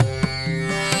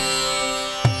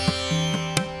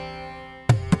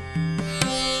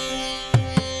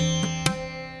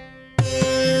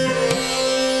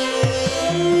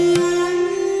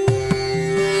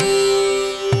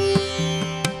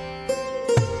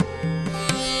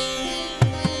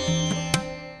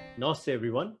Namaste,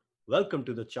 everyone. Welcome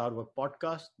to the Charvak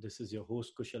podcast. This is your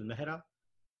host, Kushal Mehra.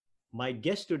 My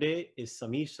guest today is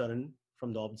Samir Saran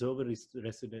from the Observer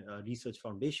Research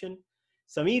Foundation.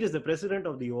 Samir is the president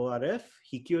of the ORF.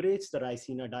 He curates the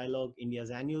Raisina Dialogue, India's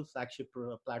annual flagship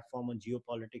platform on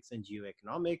geopolitics and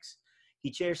geoeconomics. He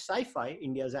chairs Sci-Fi,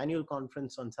 India's annual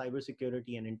conference on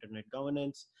cybersecurity and internet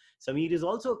governance. Samir is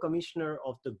also a commissioner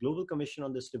of the Global Commission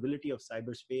on the Stability of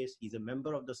Cyberspace. He's a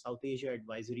member of the South Asia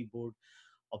Advisory Board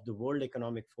of the World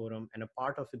Economic Forum and a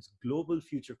part of its Global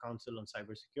Future Council on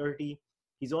Cybersecurity.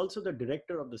 He's also the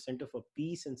director of the Center for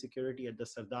Peace and Security at the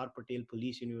Sardar Patel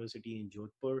Police University in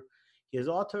Jodhpur. He has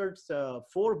authored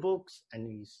 4 books, and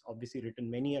he's obviously written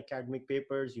many academic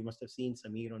papers. You must have seen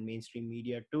Samir on mainstream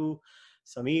media too.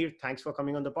 Samir, thanks for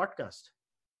coming on the podcast.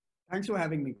 Thanks for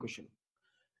having me, Kushal.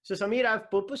 So, Samir,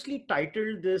 I've purposely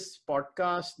titled this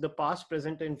podcast The Past,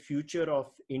 Present, and Future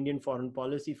of Indian Foreign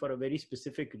Policy for a very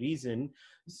specific reason.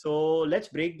 So, let's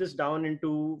break this down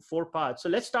into 4 parts. So,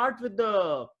 let's start with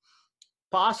the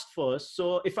past first.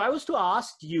 So, if I was to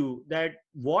ask you that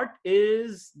what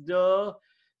is the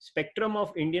spectrum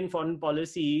of Indian foreign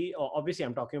policy, obviously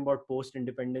I'm talking about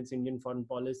post-independence Indian foreign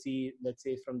policy, let's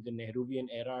say from the Nehruvian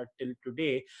era till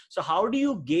today. So how do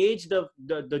you gauge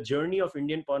the journey of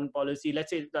Indian foreign policy? Let's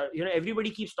say that,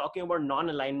 everybody keeps talking about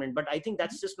non-alignment, but I think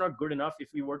that's just not good enough if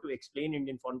we were to explain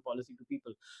Indian foreign policy to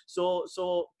people.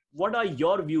 So what are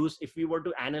your views if we were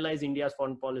to analyze India's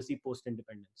foreign policy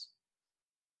post-independence?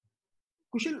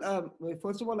 Kushal,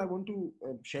 first of all, I want to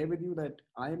share with you that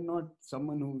I am not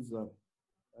someone who's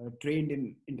trained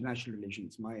in international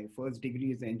relations. My first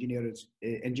degree is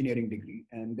engineering degree,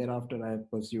 and thereafter I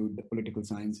pursued the political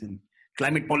science and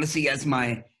climate policy as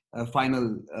my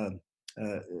final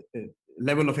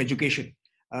level of education.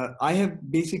 I have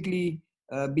basically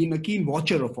been a keen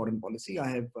watcher of foreign policy. I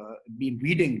have been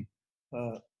reading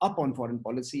up on foreign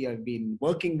policy. I've been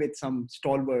working with some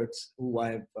stalwarts who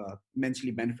I've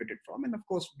immensely benefited from. And of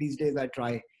course, these days I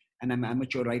try, and I'm an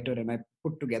amateur writer, and I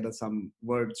put together some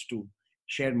words to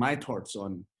share my thoughts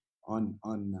on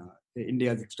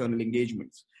India's external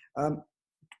engagements.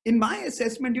 In my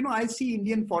assessment, I see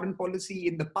Indian foreign policy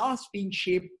in the past being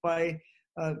shaped by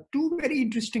 2 very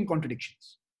interesting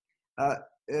contradictions.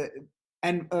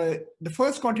 And the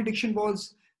first contradiction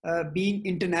was being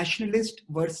internationalist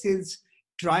versus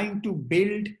trying to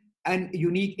build an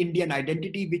unique Indian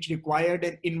identity, which required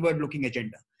an inward-looking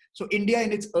agenda. So India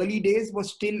in its early days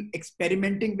was still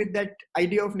experimenting with that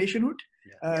idea of nationhood,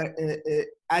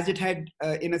 as it had,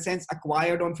 in a sense,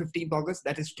 acquired on 15th August,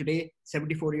 that is today,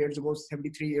 74 years ago,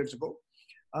 73 years ago.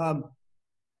 At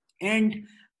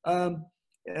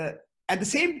the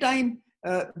same time,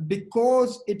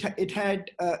 because it had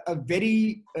a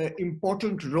very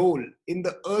important role in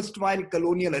the erstwhile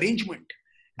colonial arrangement,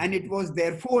 and it was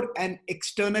therefore an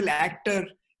external actor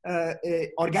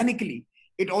organically,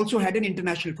 it also had an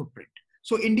international footprint.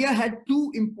 So India had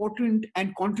 2 important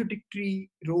and contradictory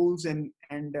roles and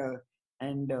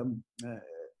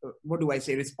what do I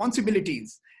say,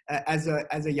 responsibilities as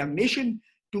a young nation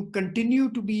to continue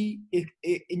to be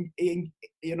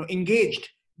engaged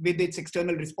with its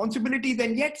external responsibilities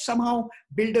and yet somehow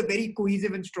build a very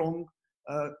cohesive and strong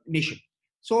nation.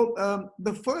 So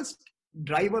the first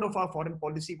driver of our foreign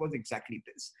policy was exactly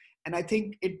this. And I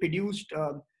think it produced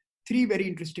 3 very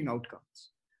interesting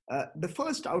outcomes. The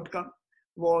first outcome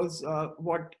was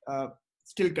what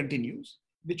still continues,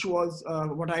 which was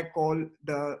what I call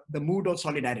the mood of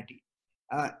solidarity.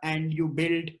 And you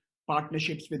build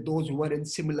partnerships with those who were in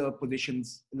similar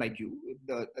positions like you,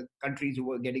 the countries who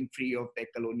were getting free of their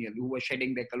colonial, who were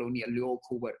shedding their colonial yoke,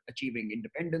 who were achieving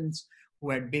independence,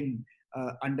 who had been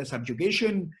under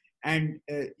subjugation, and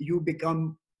you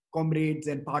become comrades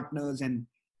and partners and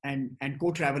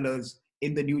co-travelers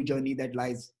in the new journey that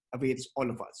awaits all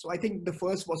of us. So I think the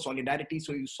first was solidarity.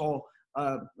 So you saw,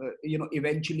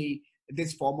 eventually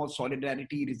this form of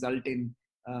solidarity result in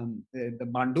the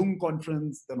Bandung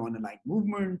Conference, the non-aligned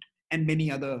movement, and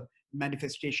many other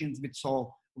manifestations which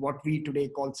saw what we today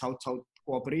call South-South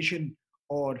cooperation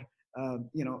or,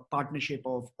 partnership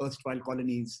of erstwhile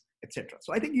colonies, etc.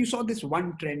 So I think you saw this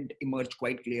one trend emerge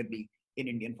quite clearly in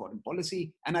Indian foreign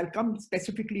policy. And I'll come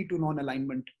specifically to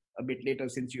non-alignment a bit later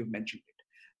since you've mentioned it.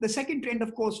 The second trend,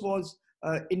 of course, was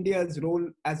India's role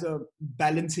as a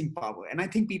balancing power. And I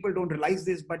think people don't realize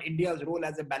this, but India's role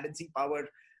as a balancing power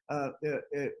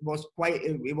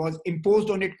was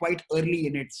imposed on it quite early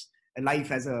in its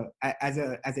life as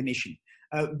a nation.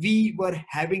 We were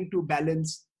having to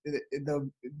balance the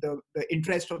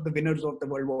interest of the winners of the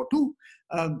World War II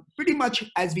pretty much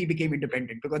as we became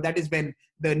independent, because that is when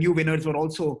the new winners were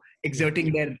also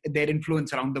exerting their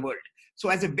influence around the world. So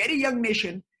as a very young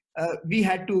nation, we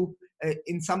had to,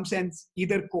 in some sense,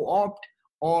 either co-opt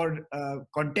or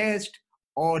contest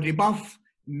or rebuff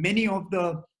many of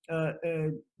the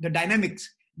dynamics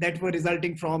that were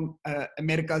resulting from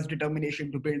America's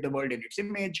determination to build the world in its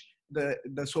image,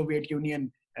 the Soviet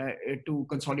Union to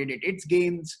consolidate its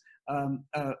gains,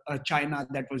 China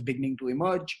that was beginning to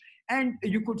emerge. And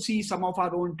you could see some of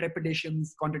our own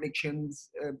trepidations, contradictions,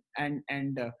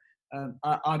 and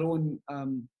our own,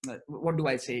 what do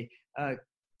I say,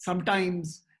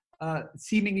 sometimes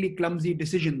seemingly clumsy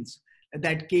decisions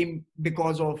that came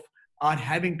because of our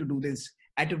having to do this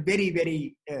at a very,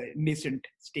 very nascent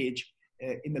stage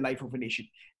in the life of a nation.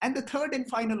 And the third and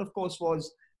final, of course,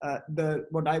 was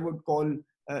what I would call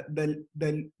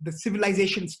the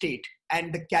civilization state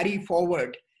and the carry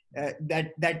forward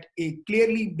that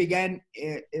clearly began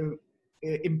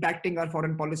impacting our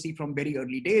foreign policy from very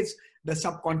early days. The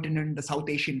subcontinent, the South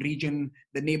Asian region,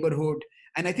 the neighborhood,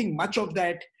 and I think much of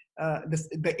that,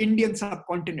 the Indian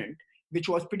subcontinent, which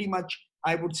was pretty much,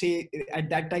 I would say, at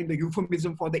that time, the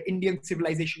euphemism for the Indian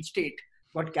civilization state,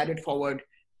 got carried forward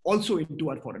also into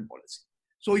our foreign policy.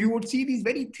 So you would see these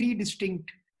very three distinct,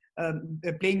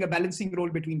 playing a balancing role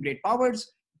between great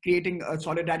powers, creating a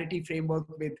solidarity framework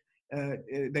with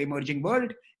the emerging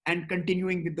world, and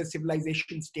continuing with the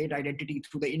civilization state identity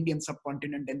through the Indian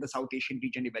subcontinent and the South Asian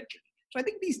region eventually. So I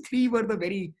think these three were the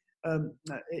very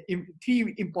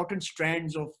three important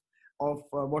strands of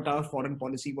what our foreign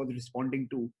policy was responding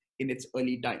to in its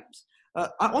early times.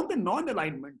 On the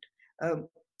non-alignment,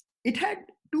 it had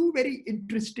two very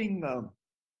interesting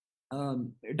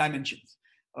dimensions.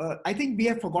 I think we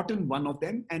have forgotten one of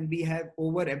them, and we have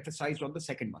overemphasized on the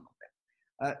second one of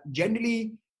them.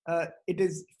 Generally, it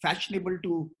is fashionable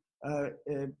to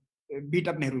beat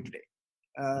up Nehru today.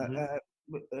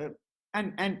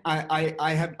 And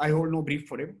I hold no brief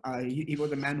for him. He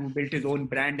was a man who built his own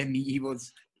brand, and he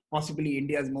was possibly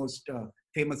India's most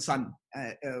famous son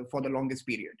for the longest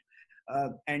period.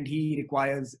 And he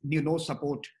requires no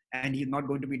support, and he's not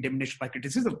going to be diminished by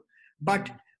criticism. But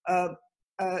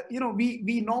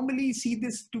we normally see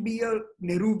this to be a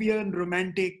Nehruvian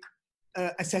romantic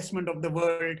assessment of the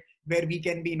world, where we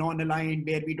can be non-aligned,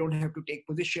 where we don't have to take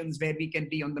positions, where we can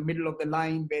be on the middle of the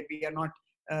line, where we are not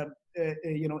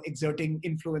exerting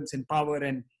influence and power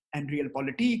and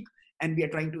realpolitik, and we are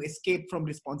trying to escape from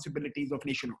responsibilities of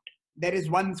nationhood. There is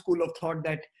one school of thought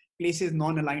that places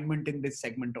non-alignment in this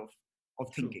segment of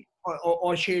thinking,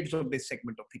 or shades of this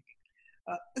segment of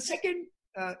thinking. The second,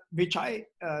 which I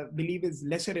believe is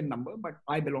lesser in number, but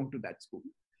I belong to that school,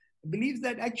 believes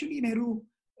that actually Nehru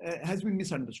has been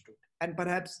misunderstood, and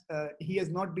perhaps he has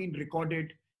not been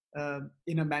recorded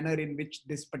in a manner in which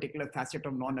this particular facet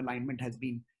of non-alignment has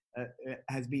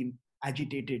been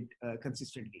agitated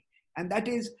consistently. And that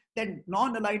is that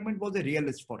non-alignment was a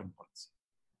realist foreign policy.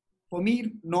 For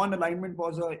me, non-alignment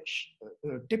was a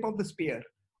tip of the spear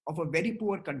of a very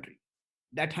poor country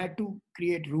that had to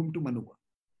create room to maneuver.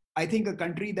 I think a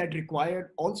country that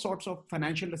required all sorts of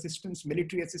financial assistance,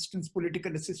 military assistance,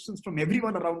 political assistance from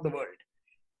everyone around the world,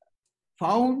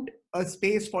 found a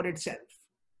space for itself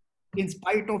in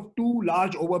spite of two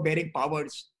large overbearing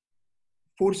powers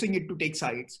forcing it to take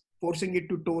sides, forcing it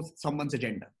to toe someone's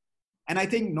agenda. And I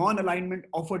think non-alignment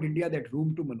offered India that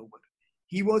room to maneuver.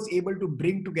 He was able to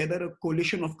bring together a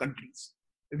coalition of countries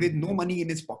with no money in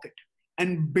his pocket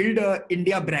and build a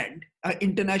India brand, an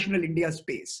international India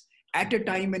space, at a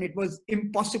time when it was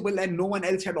impossible and no one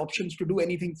else had options to do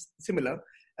anything similar.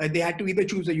 They had to either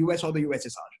choose the US or the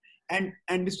USSR. And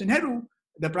Mr. Nehru,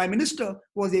 the Prime Minister,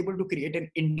 was able to create an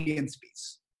Indian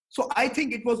space. So I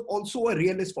think it was also a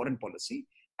realist foreign policy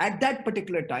at that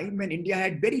particular time when India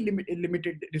had very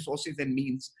limited resources and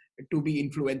means to be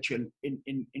influential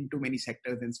in too many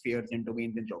sectors and spheres and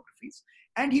domains and geographies.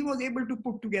 And he was able to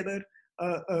put together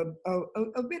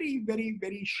a very, very,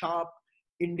 very sharp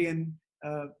Indian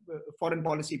foreign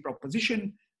policy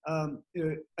proposition,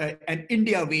 an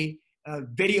India way,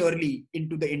 very early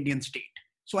into the Indian state.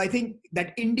 So I think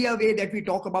that India way that we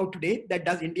talk about today, that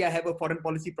does India have a foreign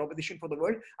policy proposition for the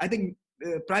world? I think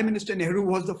Prime Minister Nehru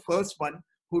was the first one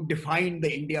who defined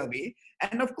the India way.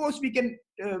 And of course, we can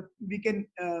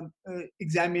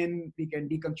examine, we can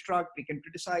deconstruct, we can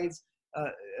criticize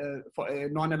for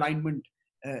non-alignment,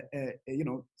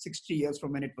 60 years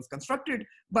from when it was constructed.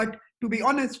 But to be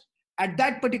honest, at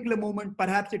that particular moment,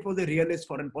 perhaps it was a realist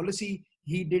foreign policy.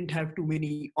 He didn't have too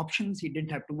many options. He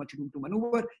didn't have too much room to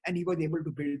maneuver, and he was able to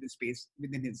build the space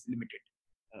within his limited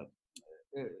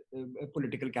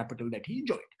political capital that he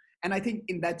enjoyed. And I think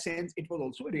in that sense, it was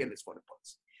also a realist foreign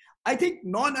policy. I think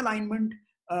non-alignment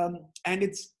and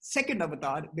its second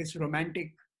avatar, this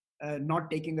romantic not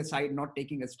taking a side, not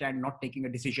taking a stand, not taking a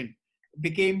decision,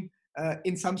 became,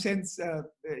 in some sense,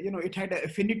 it had an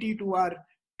affinity to our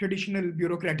traditional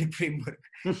bureaucratic framework,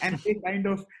 and they kind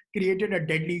of created a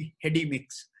deadly heady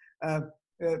mix. Uh,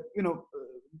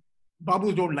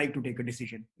 Babus don't like to take a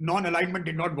decision. Non-alignment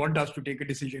did not want us to take a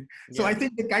decision. So I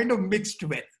think they kind of mixed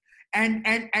well. And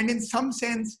in some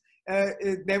sense,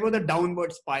 there was a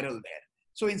downward spiral there.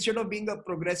 So instead of being a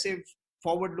progressive,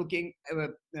 forward-looking,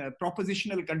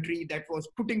 propositional country that was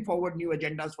putting forward new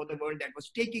agendas for the world, that was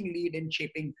taking lead in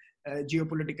shaping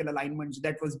geopolitical alignments,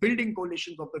 that was building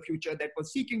coalitions of the future, that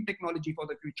was seeking technology for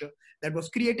the future, that was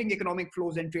creating economic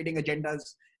flows and trading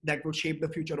agendas that would shape the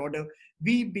future order,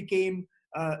 we became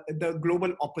the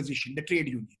global opposition, the trade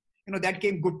union. That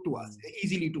came good to us,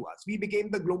 easily to us. We became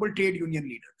the global trade union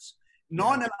leaders.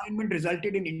 Non-alignment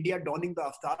resulted in India donning the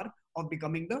avatar of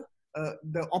becoming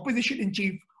the opposition in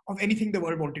chief of anything the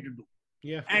world wanted to do.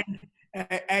 Yeah.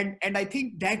 And I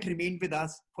think that remained with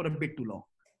us for a bit too long.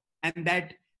 And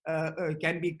that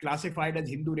can be classified as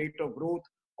Hindu rate of growth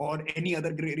or any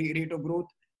other rate of growth.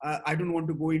 I don't want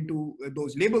to go into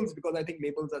those labels because I think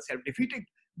labels are self-defeating.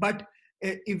 But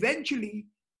eventually,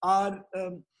 our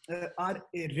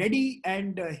ready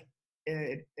and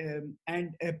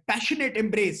passionate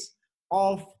embrace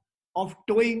of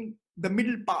towing the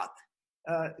middle path,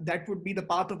 that would be the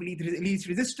path of least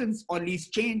resistance or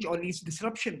least change or least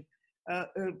disruption,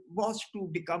 was to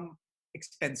become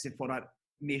expensive for our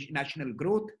national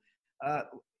growth,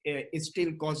 is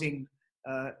still causing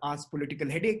us political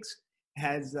headaches,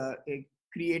 has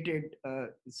created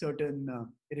certain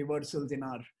reversals in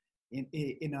our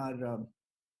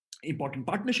important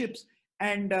partnerships,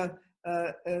 and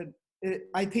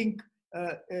I think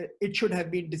it should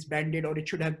have been disbanded, or it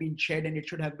should have been shed, and it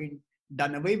should have been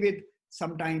done away with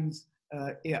sometimes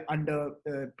under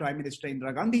Prime Minister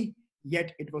Indira Gandhi,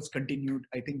 yet it was continued,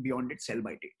 I think, beyond its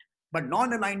sell-by date. But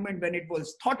non-alignment, when it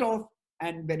was thought of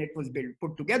and when it was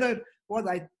put together, was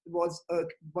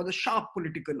a sharp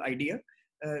political idea.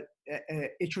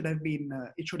 It should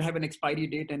have an expiry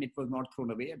date, and it was not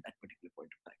thrown away at that particular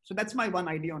point of time. So that's my one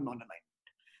idea on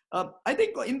non-alignment. I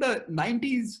think in the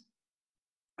 90s,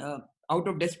 out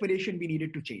of desperation, we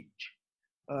needed to change.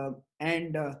 I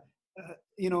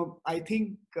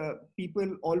think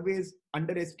people always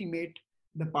underestimate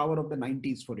the power of the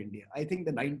 90s for India. I think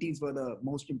the 90s were the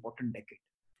most important decade.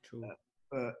 True.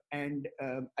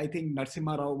 I think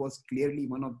Narasimha Rao was clearly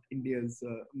one of India's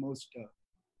most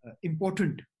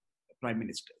important prime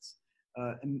ministers.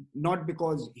 And not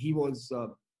because he was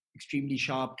extremely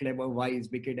sharp, clever, wise,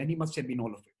 wicked, and he must have been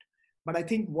all of it. But I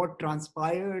think what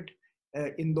transpired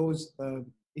in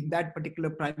that particular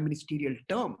prime ministerial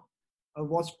term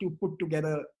was to put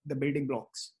together the building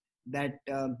blocks that,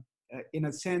 in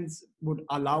a sense, would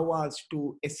allow us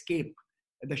to escape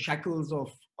the shackles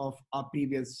of our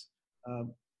previous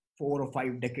 4 or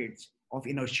 5 decades of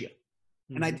inertia.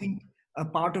 Mm-hmm. And I think a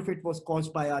part of it was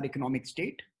caused by our economic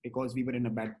state, because we were in a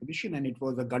bad position, and it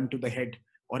was a gun to the head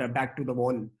or a back to the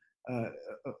wall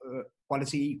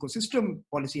policy ecosystem,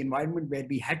 policy environment, where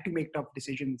we had to make tough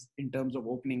decisions in terms of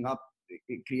opening up,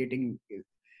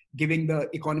 giving the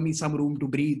economy some room to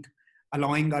breathe,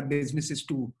 allowing our businesses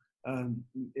to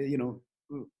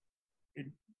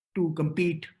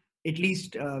compete, at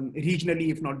least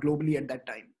regionally, if not globally at that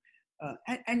time.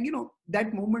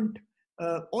 That moment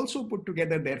also put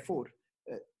together, therefore,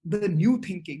 the new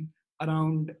thinking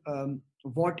around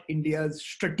what India's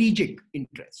strategic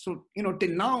interests. So,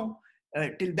 till now,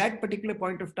 till that particular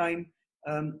point of time,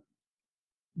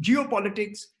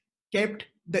 geopolitics kept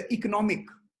the economic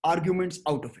arguments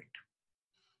out of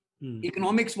it.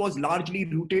 Economics was largely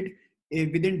rooted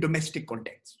within domestic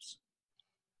contexts.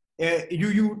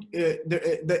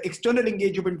 The external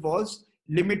engagement was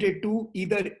limited to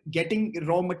either getting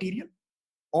raw material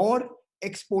or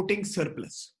exporting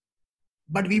surplus.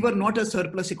 But we were not a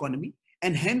surplus economy,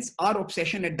 and hence our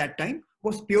obsession at that time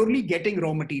was purely getting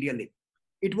raw material in.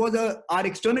 It was our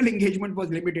external engagement was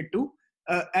limited to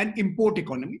an import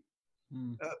economy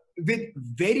with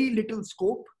very little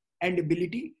scope and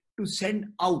ability to send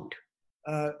out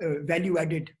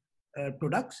value-added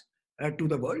products to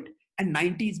the world. And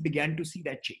 90s began to see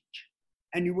that change.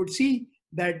 And you would see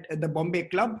that the Bombay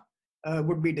Club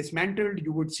would be dismantled.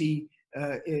 You would see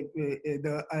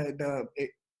the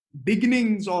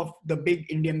beginnings of the big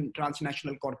Indian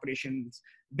transnational corporations.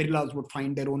 Birlas would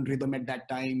find their own rhythm at that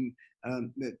time.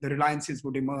 The Reliances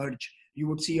would emerge. You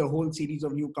would see a whole series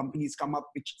of new companies come up,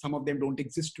 which some of them don't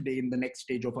exist today in the next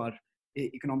stage of our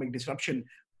economic disruption.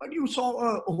 But you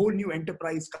saw a whole new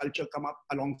enterprise culture come up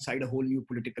alongside a whole new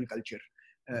political culture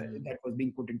that was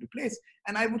being put into place.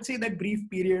 And I would say that brief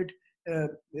period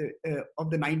of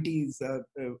the 90s.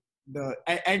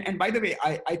 And by the way,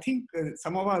 I think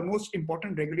some of our most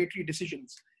important regulatory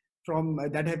decisions from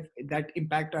that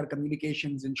impact our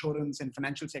communications, insurance, and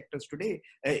financial sectors today,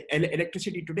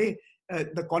 electricity today,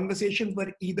 the conversations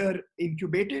were either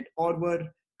incubated or were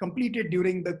completed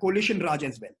during the coalition Raj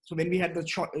as well. So when we had the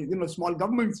small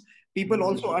governments, people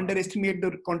also underestimate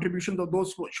the contributions of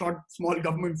those short small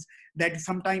governments that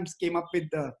sometimes came up with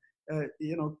the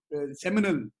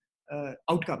seminal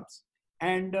outcomes.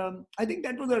 And I think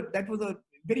that was a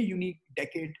very unique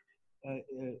decade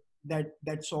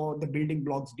that saw the building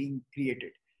blocks being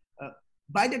created.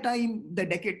 By the time the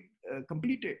decade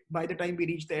completed, by the time we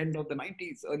reached the end of the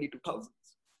 90s, early 2000s,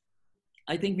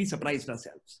 I think we surprised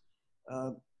ourselves.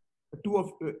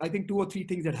 I think two or three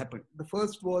things that happened. The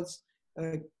first was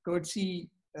courtesy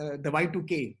the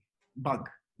Y2K bug.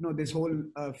 This whole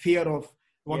fear of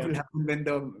what will happen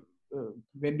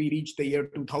when we reach the year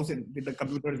 2000, with the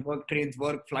computers work, trains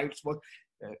work, flights work.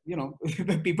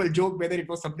 People joke whether it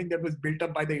was something that was built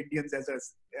up by the Indians as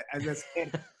a scare,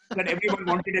 that everyone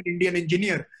wanted an Indian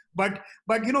engineer. But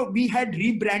we had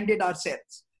rebranded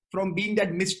ourselves from being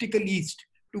that mystical East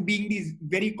to being these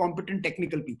very competent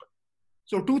technical people.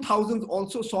 So 2000s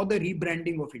also saw the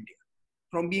rebranding of India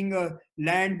from being a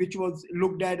land which was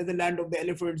looked at as the land of the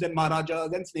elephants and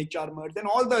Maharajas and snake charmers and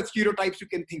all the stereotypes you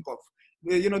can think of.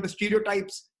 The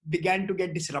stereotypes began to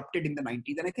get disrupted in the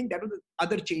 90s. And I think that was the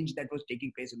other change that was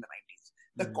taking place in the 90s.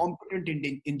 The competent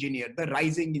Indian engineer, the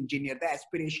rising engineer, the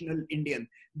aspirational Indian,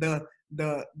 the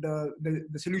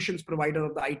solutions provider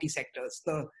of the IT sectors,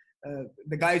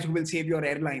 the guys who will save your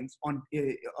airlines on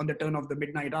the turn of the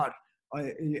midnight hour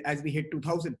as we hit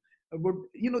 2000.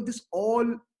 This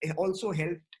all also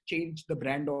helped change the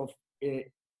brand of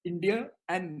India,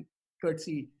 and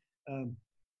courtesy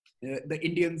the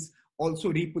Indians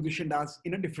also repositioned us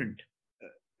in a different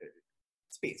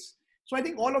space. So I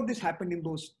think all of this happened in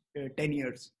those 10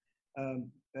 years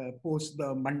post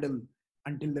the Mandal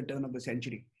until the turn of the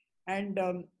century. And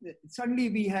suddenly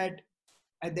we had,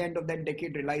 at the end of that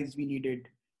decade, realized we needed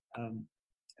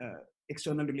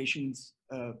external relations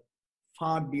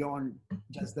far beyond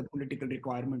just the political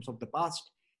requirements of the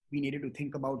past. We needed to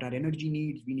think about our energy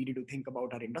needs. We needed to think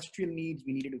about our industrial needs.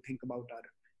 We needed to think about our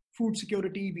food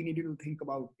security. We needed to think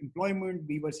about employment.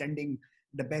 We were sending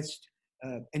the best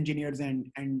engineers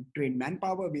and trained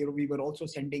manpower. We were also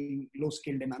sending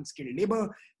low-skilled and unskilled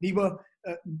labor. We were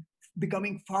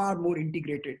becoming far more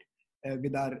integrated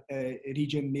with our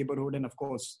region, neighborhood, and of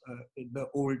course, the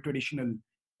old traditional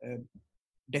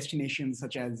destinations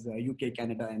such as UK,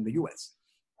 Canada, and the US.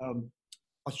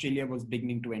 Australia was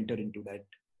beginning to enter into that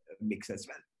mix as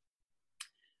well.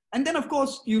 And then, of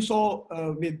course, you saw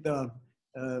with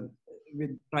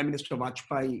Prime Minister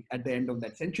Vajpayee at the end of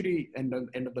that century, and the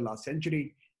end of the last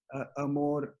century, a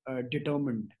more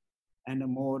determined and a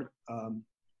more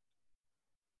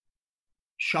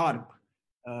sharp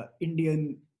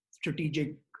Indian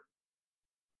strategic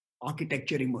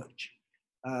architecture emerge.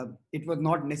 It was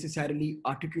not necessarily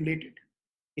articulated.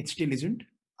 It still isn't.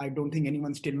 I don't think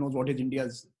anyone still knows what is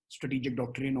India's strategic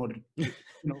doctrine or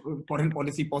foreign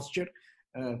policy posture.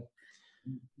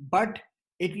 But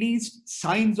at least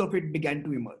signs of it began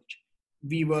to emerge.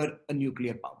 We were a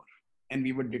nuclear power, and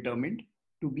we were determined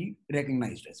to be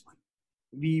recognized as one.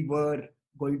 We were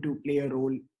going to play a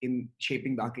role in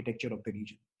shaping the architecture of the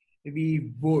region.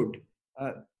 We would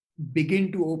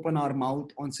begin to open our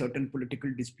mouth on certain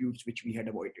political disputes which we had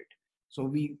avoided. So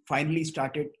we finally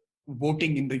started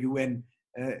voting in the UN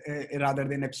rather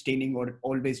than abstaining or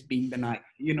always being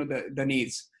the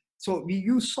nays. So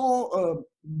you saw a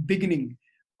beginning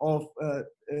of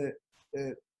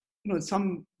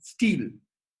some steel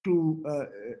to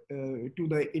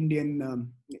the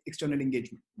Indian external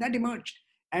engagement that emerged.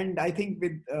 And I think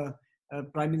with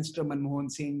Prime Minister Manmohan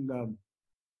Singh,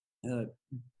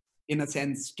 in a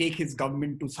sense, take his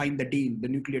government to sign the deal, the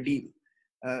nuclear deal,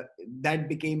 that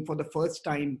became for the first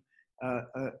time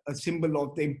a symbol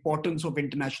of the importance of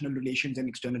international relations and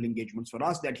external engagements for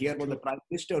us, that here was a Prime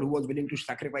Minister who was willing to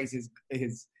sacrifice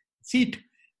his seat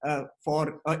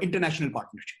for international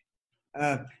partnership.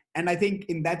 And I think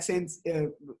in that sense,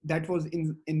 that was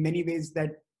in many ways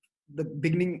that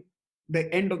the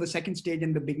end of the second stage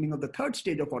and the beginning of the third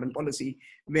stage of foreign policy,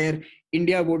 where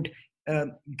India would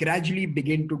gradually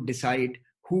begin to decide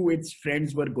who its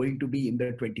friends were going to be in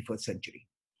the 21st century.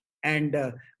 And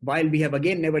while we have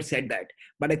again never said that,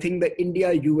 but I think the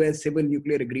India-US civil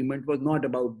nuclear agreement was not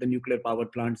about the nuclear power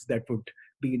plants that would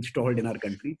be installed in our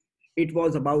country. It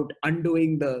was about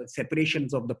undoing the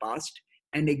separations of the past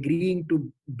and agreeing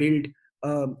to build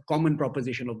a common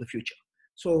proposition of the future.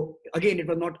 So again, it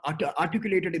was not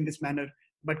articulated in this manner,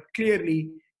 but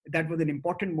clearly that was an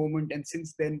important moment. And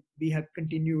since then, we have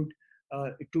continued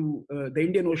the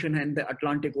Indian Ocean and the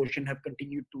Atlantic Ocean have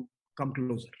continued to come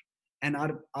closer. And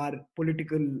our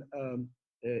political uh,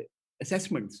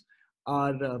 assessments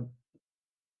are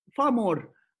far more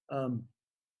um,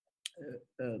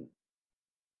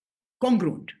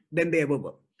 congruent than they ever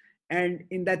were. And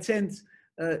in that sense,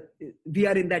 uh, we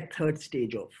are in that third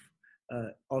stage of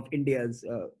India's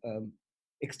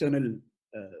external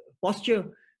posture.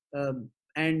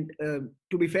 And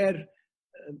to be fair,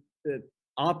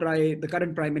 the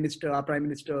current Prime Minister, our Prime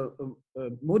Minister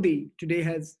Modi, today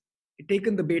has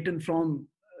taken the baton from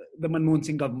the Manmohan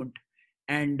Singh government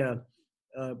and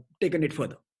taken it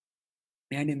further.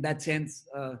 And in that sense,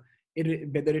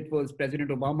 whether it was President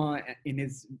Obama in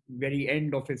his very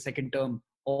end of his second term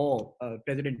or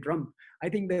President Trump, I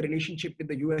think the relationship with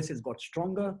the US has got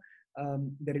stronger.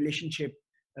 The relationship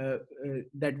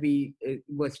that we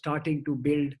were starting to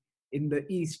build in the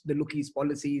East, the Look East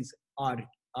policies are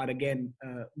again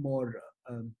more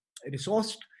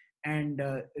resourced, and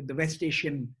the West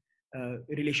Asian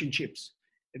relationships,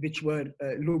 which were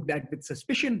looked at with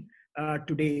suspicion,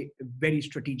 today very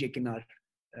strategic in our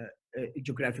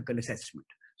geographical assessment.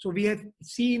 So we have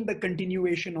seen the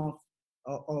continuation of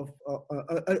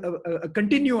a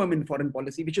continuum in foreign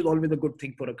policy, which is always a good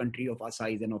thing for a country of our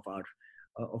size and of our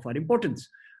importance.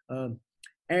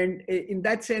 And in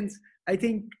that sense, I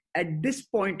think at this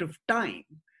point of time,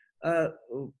 the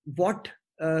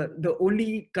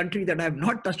only country that I have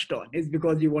not touched on is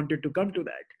because you wanted to come to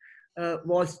that,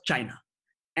 was China.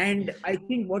 And I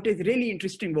think what is really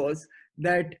interesting was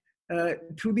that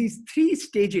through these three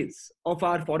stages of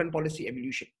our foreign policy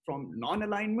evolution, from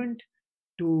non-alignment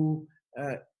to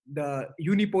the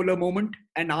unipolar moment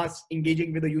and us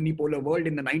engaging with a unipolar world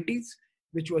in the 90s,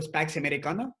 which was Pax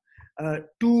Americana,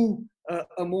 to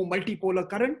a more multipolar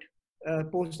current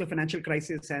post the financial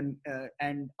crisis and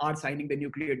our signing the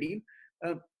nuclear deal,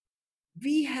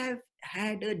 we have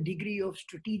had a degree of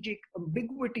strategic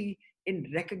ambiguity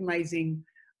in recognizing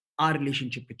our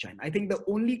relationship with China. I think the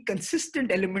only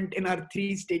consistent element in our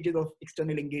three stages of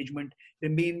external engagement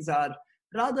remains our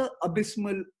rather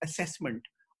abysmal assessment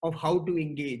of how to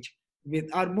engage with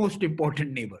our most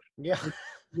important neighbor,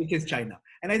 which is China.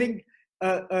 And I think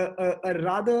a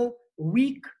rather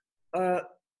weak,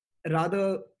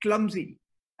 rather clumsy,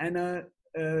 and a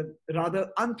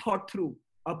rather unthought through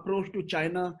approach to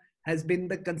China has been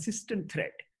the consistent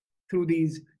thread through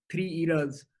these three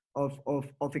eras of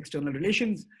external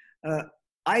relations.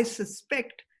 I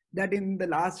suspect that in the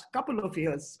last couple of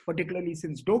years, particularly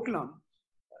since Doklam,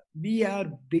 we are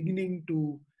beginning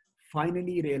to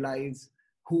finally realize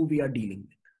who we are dealing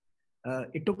with.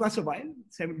 It took us a while,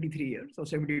 73 years or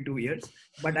 72 years,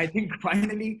 but I think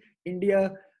finally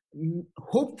India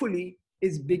hopefully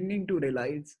is beginning to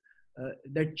realize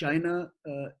that China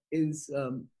is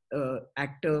an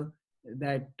actor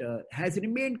that has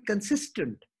remained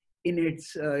consistent in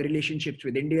its relationships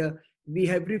with India. We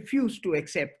have refused to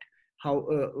accept how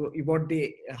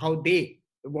they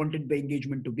wanted the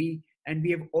engagement to be, and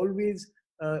we have always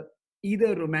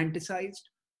either romanticized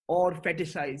or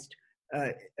fetishized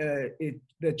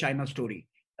the China story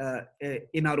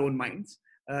in our own minds.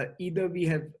 Either we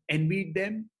have envied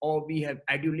them, or we have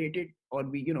adulated, or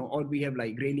we have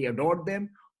like really adored them,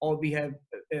 or we have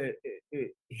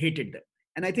hated them.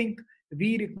 And I think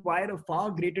we require a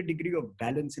far greater degree of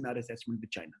balance in our assessment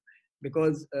with China,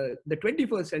 because the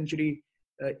 21st century,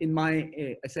 in my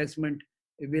assessment,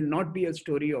 will not be a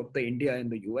story of the India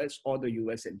and the US, or the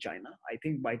US and China. I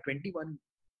think by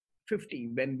 2150,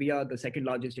 when we are the second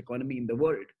largest economy in the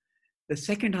world, the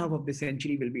second half of the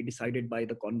century will be decided by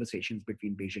the conversations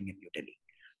between Beijing and New Delhi.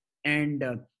 And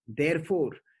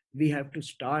therefore, we have to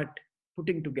start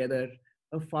putting together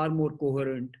a far more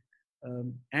coherent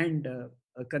and a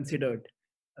considered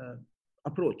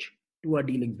approach to our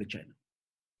dealings with China.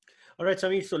 All right,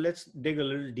 Samir, so let's dig a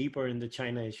little deeper in the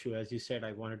China issue. As you said,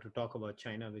 I wanted to talk about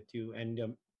China with you. And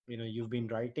you've been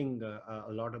writing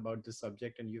a lot about this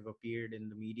subject, and you've appeared in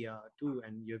the media too,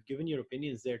 and you've given your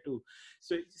opinions there too.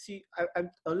 So see, I'm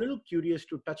a little curious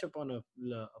to touch upon a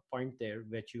point there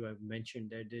which you have mentioned,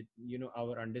 that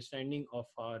our understanding of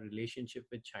our relationship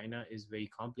with China is very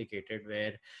complicated,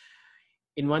 where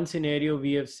in one scenario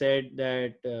we have said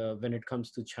that when it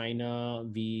comes to China,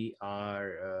 we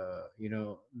are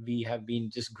we have been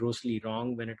just grossly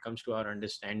wrong when it comes to our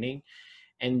understanding.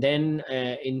 And then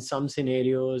in some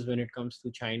scenarios, when it comes to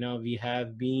China, we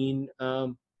have been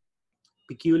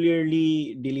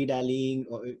peculiarly dilly-dallying,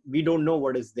 or we don't know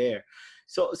what is there.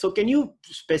 So can you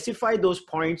specify those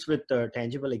points with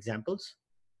tangible examples?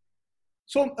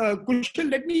 So, Kushal,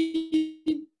 let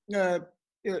me,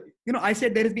 I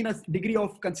said there has been a degree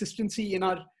of consistency in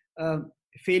our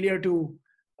failure to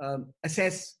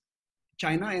assess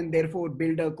China and therefore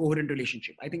build a coherent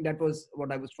relationship. I think that was what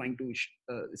I was trying to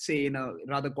say in a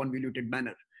rather convoluted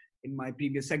manner in my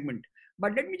previous segment.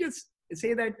 But let me just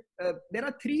say that there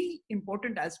are three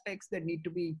important aspects that need to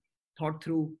be thought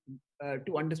through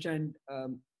to understand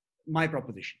my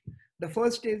proposition. The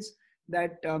first is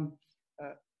that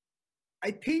I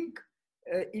think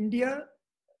India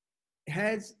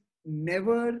has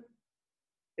never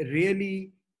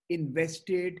really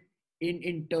invested in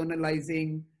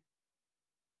internalizing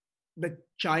the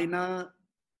China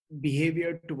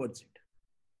behavior towards it.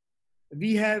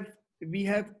 We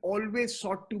have always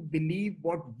sought to believe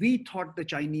what we thought the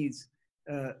Chinese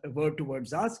were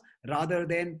towards us, rather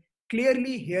than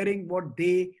clearly hearing what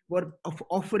they were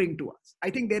offering to us. I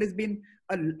think there has been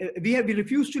we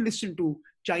refused to listen to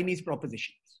Chinese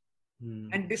propositions.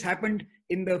 And this happened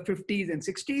in the 50s and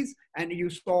 60s, and you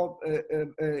saw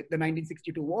the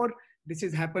 1962 war. This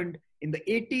has happened in the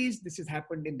 80s. This has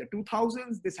happened in the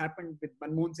 2000s. This happened with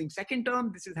Manmohan Singh's second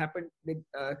term. This has happened with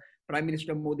Prime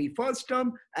Minister Modi first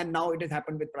term, and now it has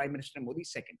happened with Prime Minister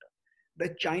Modi's second term.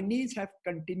 The Chinese have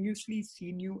continuously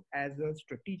seen you as a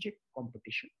strategic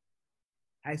competition,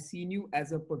 has seen you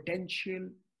as a potential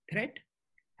threat,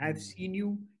 have seen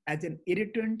you as an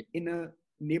irritant in a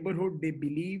neighborhood they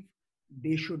believe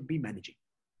they should be managing.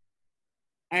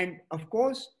 And of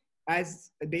course,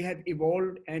 as they have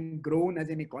evolved and grown as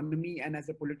an economy and as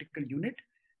a political unit,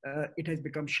 it has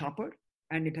become sharper,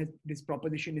 and this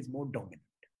proposition is more dominant.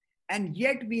 And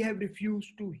yet we have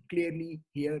refused to clearly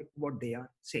hear what they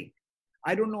are saying.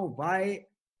 I don't know why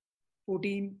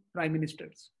 14 prime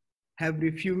ministers have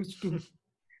refused to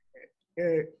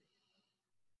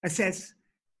assess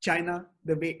China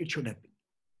the way it should have been.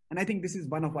 And I think this is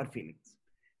one of our failings,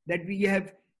 that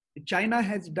China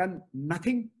has done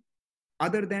nothing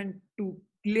other than to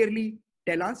clearly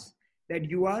tell us that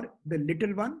you are the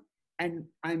little one, and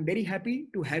I'm very happy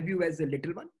to have you as the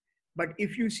little one. But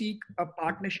if you seek a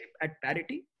partnership at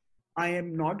parity, I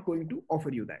am not going to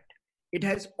offer you that. It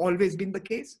has always been the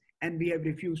case, and we have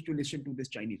refused to listen to this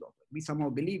Chinese offer. We somehow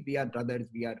believe we are brothers,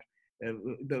 we are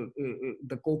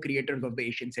the co-creators of the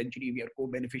Asian century, we are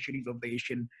co-beneficiaries of the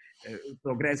Asian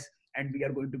progress, and we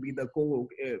are going to be the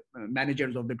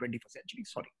co-managers of the 21st century.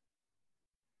 Sorry.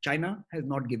 China has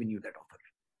not given you that offer.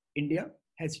 India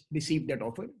has received that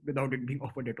offer without it being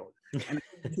offered at all. And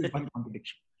this is one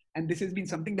contradiction. And this has been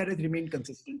something that has remained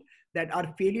consistent, that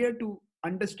our failure to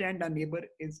understand our neighbor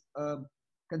is a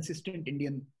consistent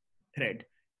Indian thread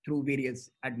through various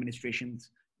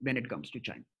administrations when it comes to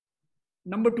China.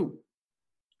 Number two,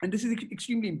 and this is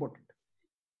extremely important,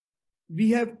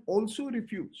 we have also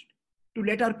refused to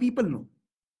let our people know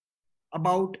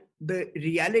about the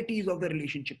realities of the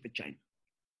relationship with China.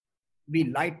 We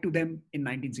lied to them in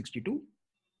 1962.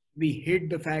 We hid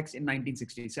the facts in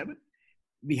 1967.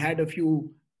 We had a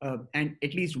few, and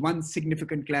at least one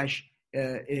significant clash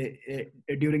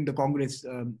during the Congress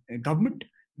government.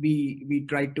 We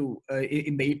tried to,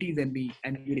 in the 80s, and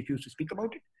we refused to speak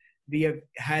about it. We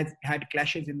have had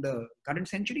clashes in the current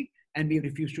century, and we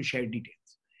refused to share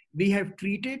details. We have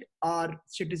treated our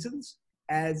citizens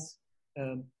as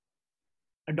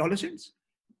adolescents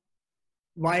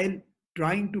while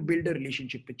trying to build a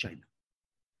relationship with China.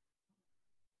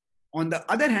 On the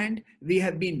other hand, we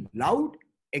have been loud,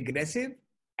 aggressive,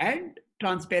 and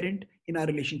transparent in our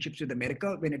relationships with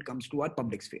America when it comes to our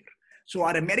public sphere. So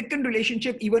our American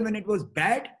relationship, even when it was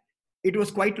bad, it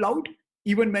was quite loud.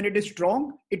 Even when it is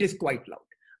strong, it is quite loud.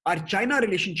 Our China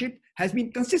relationship has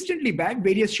been consistently bad,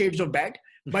 various shades of bad,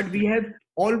 but we have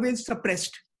always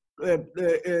suppressed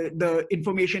the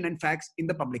information and facts in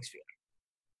the public sphere.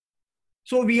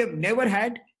 So we have never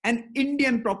had an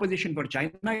Indian proposition for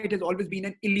China. It has always been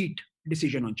an elite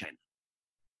decision on China.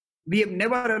 We have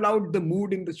never allowed the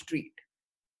mood in the street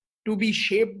to be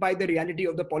shaped by the reality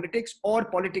of the politics, or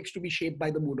politics to be shaped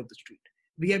by the mood of the street.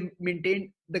 We have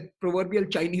maintained the proverbial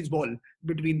Chinese wall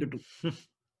between the two.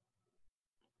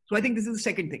 So I think this is the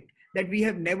second thing, that we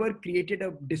have never created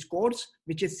a discourse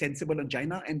which is sensible on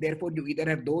China, and therefore you either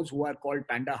have those who are called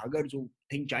panda huggers who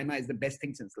think China is the best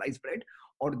thing since sliced bread,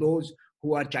 or those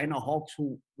who are China hawks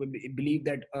who believe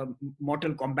that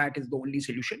mortal combat is the only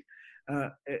solution.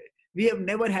 We have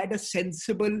never had a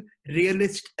sensible,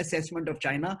 realist assessment of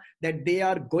China, that they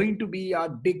are going to be our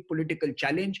big political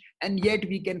challenge, and yet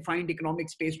we can find economic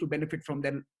space to benefit from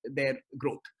their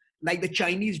growth, like the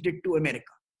Chinese did to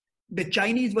America. The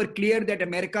Chinese were clear that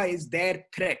America is their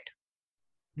threat,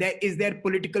 that is their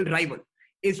political rival,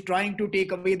 is trying to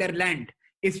take away their land,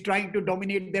 is trying to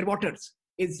dominate their waters.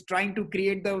 is trying to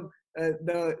create the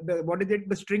what is it,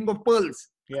 the string of pearls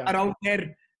around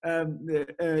their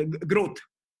growth.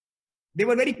 They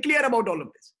were very clear about all of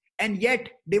this. And yet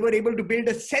they were able to build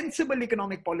a sensible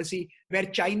economic policy where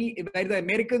the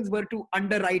Americans were to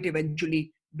underwrite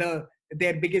eventually their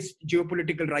biggest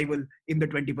geopolitical rival in the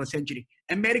 21st century.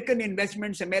 American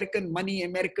investments, American money,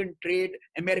 American trade,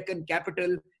 American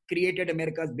capital created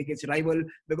America's biggest rival,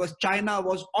 because China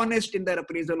was honest in their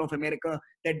appraisal of America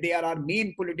that they are our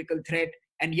main political threat,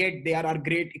 and yet they are our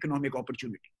great economic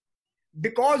opportunity.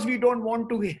 Because we don't want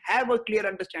to have a clear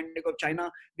understanding of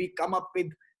China, we come up with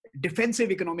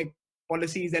defensive economic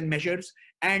policies and measures,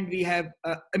 and we have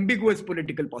ambiguous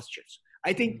political postures.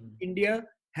 I think India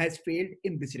has failed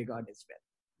in this regard as well,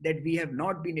 that we have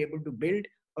not been able to build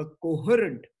a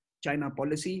coherent China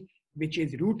policy which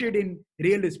is rooted in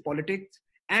realist politics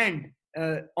and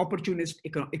opportunist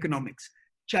economics.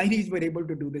 Chinese were able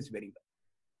to do this very well.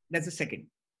 That's the second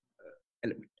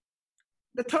element.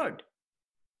 The third,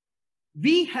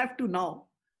 we have to now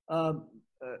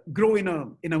grow in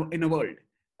a world,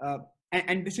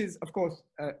 and this is, of course,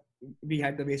 we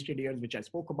had the wasted years which I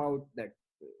spoke about, that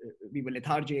we were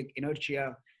lethargic,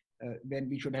 inertia, when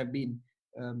we should have been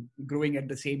growing at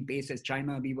the same pace as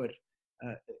China. We were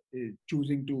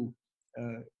choosing to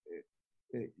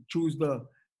choose the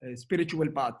spiritual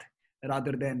path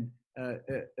rather than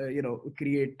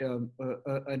create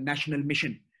a national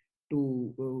mission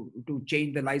to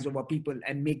change the lives of our people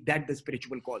and make that the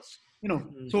spiritual cause.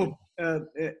 So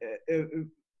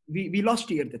we lost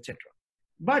years, etc.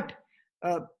 But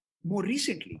more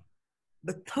recently,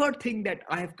 the third thing that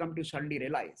I have come to suddenly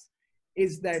realize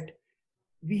is that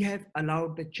we have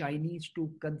allowed the Chinese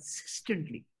to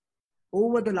consistently,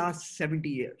 over the last 70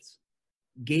 years,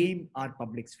 game our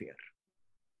public sphere.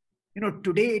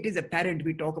 Today it is apparent.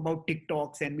 We talk about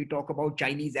TikToks and we talk about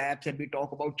Chinese apps and we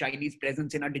talk about Chinese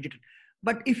presence in our digital.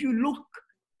 But if you look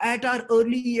at our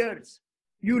early years,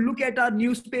 you look at our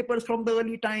newspapers from the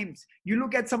early times, you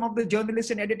look at some of the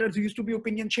journalists and editors who used to be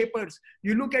opinion shapers,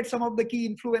 you look at some of the key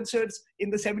influencers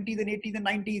in the 70s and 80s and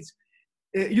 90s,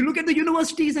 you look at the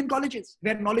universities and colleges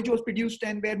where knowledge was produced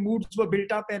and where moods were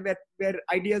built up and where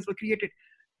ideas were created.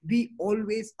 We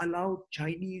always allowed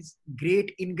Chinese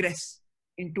great ingress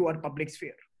into our public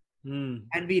sphere.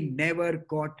 And we never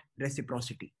got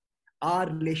reciprocity. Our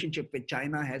relationship with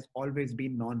China has always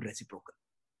been non-reciprocal.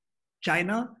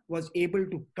 China was able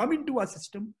to come into our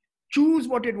system, choose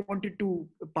what it wanted to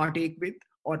partake with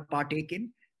or partake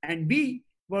in, and we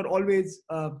were always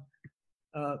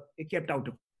kept out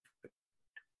of it.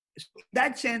 So in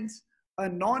that sense, a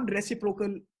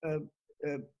non-reciprocal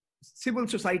civil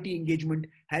society engagement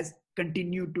has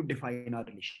continued to define our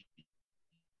relationship.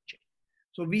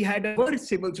 So we had a poor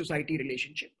civil society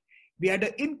relationship. We had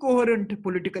an incoherent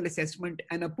political assessment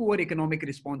and a poor economic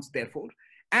response, therefore.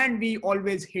 And we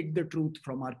always hid the truth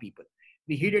from our people.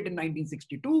 We hid it in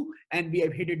 1962, and we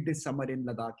have hid it this summer in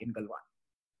Ladakh, in Galwan.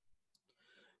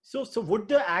 So would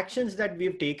the actions that we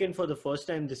have taken for the first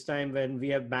time this time, when we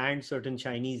have banned certain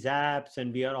Chinese apps,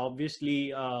 and we are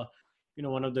obviously,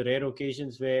 one of the rare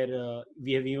occasions where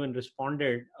we have even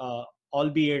responded,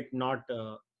 albeit not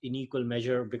in equal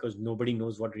measure, because nobody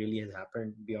knows what really has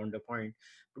happened beyond a point.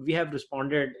 But we have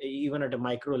responded even at a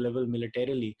micro level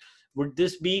militarily. Would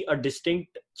this be a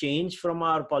distinct change from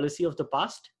our policy of the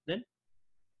past then?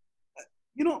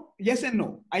 Yes and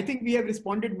no. I think we have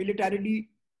responded militarily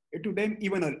to them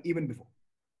even before.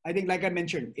 I think, like I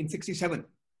mentioned, in 67,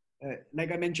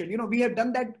 we have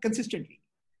done that consistently.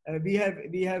 We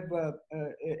have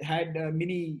had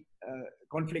many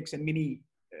conflicts and many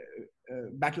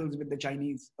battles with the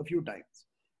Chinese a few times.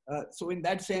 So in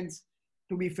that sense,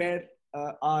 to be fair,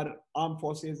 our armed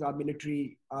forces, our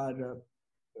military, our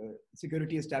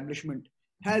security establishment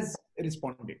has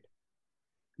responded.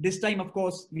 This time, of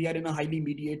course, we are in a highly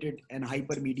mediated and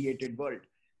hyper-mediated world.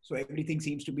 So everything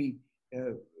seems to be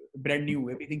brand new.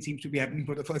 Everything seems to be happening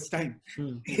for the first time.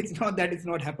 It's not that it's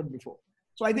not happened before.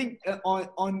 So I think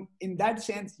in that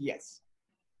sense, yes.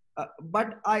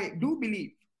 But I do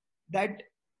believe that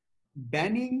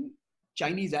banning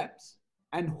Chinese apps,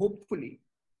 and hopefully,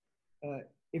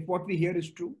 if what we hear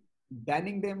is true,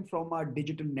 banning them from our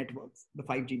digital networks, the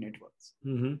 5G networks,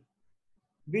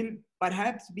 will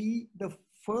perhaps be the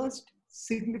first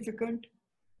significant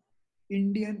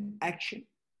Indian action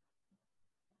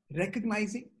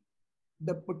recognizing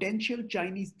the potential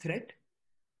Chinese threat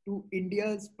to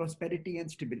India's prosperity and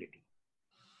stability.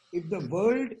 If the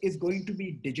world is going to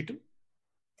be digital,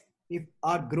 if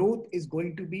our growth is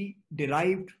going to be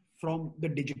derived from the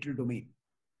digital domain,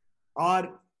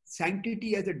 our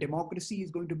sanctity as a democracy is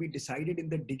going to be decided in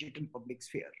the digital public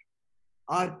sphere,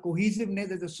 our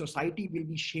cohesiveness as a society will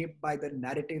be shaped by the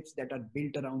narratives that are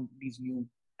built around these new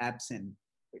apps and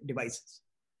devices.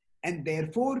 And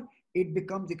therefore, it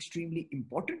becomes extremely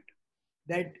important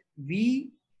that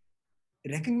we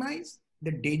recognize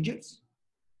the dangers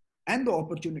and the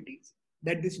opportunities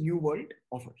that this new world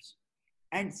offers.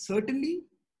 And certainly,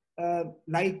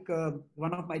 like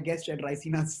one of my guests at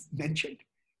Raisina mentioned,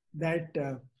 that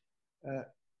uh,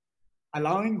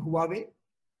 allowing Huawei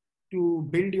to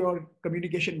build your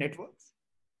communication networks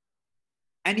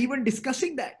and even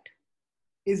discussing that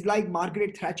is like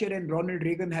Margaret Thatcher and Ronald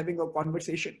Reagan having a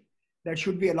conversation that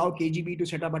should we allow KGB to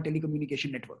set up our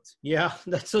telecommunication networks. Yeah,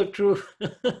 that's so true.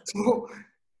 So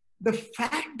the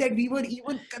fact that we were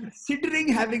even considering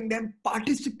having them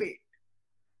participate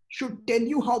should tell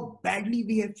you how badly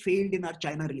we have failed in our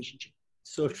China relationship.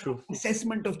 So true.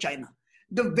 Assessment of China.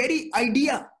 The very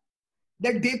idea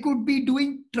that they could be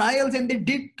doing trials and they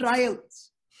did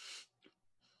trials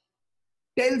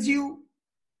tells you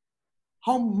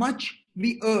how much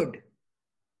we erred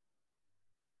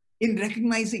in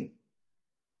recognizing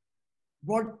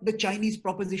what the Chinese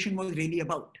proposition was really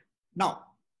about. Now,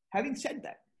 having said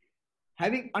that,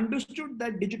 having understood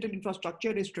that digital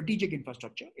infrastructure is strategic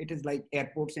infrastructure, it is like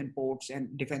airports and ports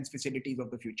and defense facilities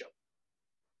of the future.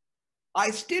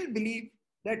 I still believe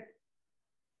that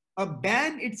a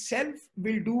ban itself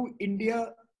will do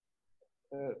India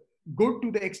good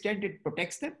to the extent it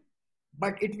protects them,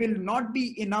 but it will not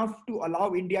be enough to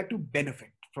allow India to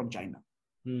benefit from China.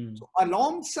 So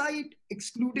alongside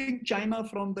excluding China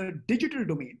from the digital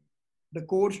domain, the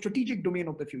core strategic domain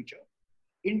of the future,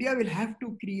 India will have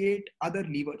to create other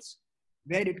levers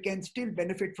where it can still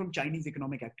benefit from Chinese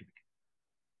economic activity.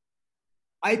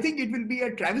 I think it will be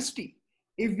a travesty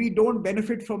if we don't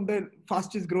benefit from the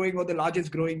fastest growing or the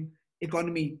largest growing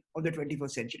economy of the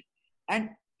 21st century. And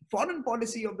foreign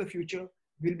policy of the future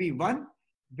will be one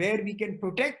where we can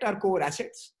protect our core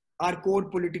assets, our core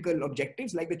political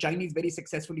objectives, like the Chinese very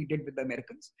successfully did with the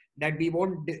Americans, that we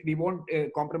won't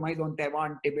compromise on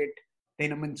Taiwan, Tibet,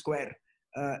 Tiananmen Square,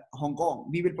 Hong Kong.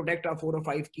 We will protect our 4 or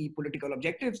 5 key political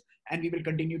objectives, and we will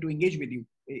continue to engage with you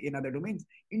in other domains.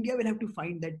 India will have to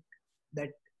find that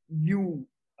new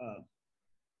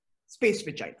space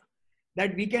with China,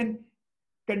 that we can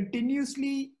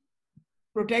continuously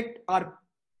protect our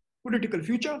political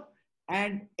future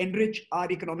and enrich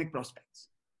our economic prospects.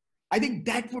 I think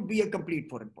that would be a complete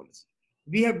foreign policy.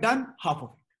 We have done half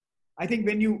of it. I think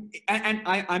when you, and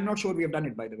I'm not sure we have done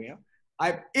it, by the way.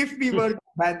 If we were to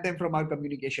ban them from our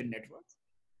communication networks,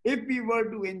 if we were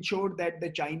to ensure that the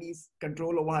Chinese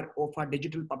control of our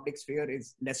digital public sphere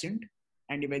is lessened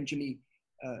and eventually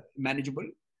manageable,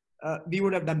 we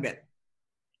would have done well.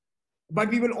 But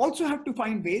we will also have to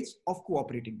find ways of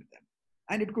cooperating with them.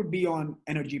 And it could be on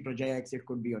energy projects, it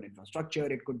could be on infrastructure,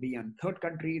 it could be on third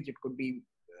countries, it could be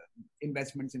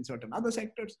investments in certain other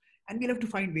sectors, and we'll have to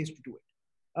find ways to do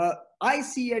it. I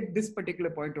see at this particular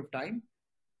point of time,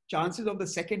 chances of the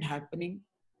second happening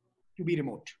to be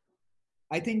remote.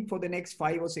 I think for the next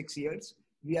 5 or 6 years,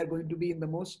 we are going to be in the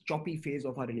most choppy phase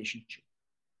of our relationship.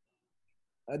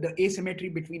 The asymmetry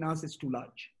between us is too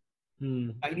large.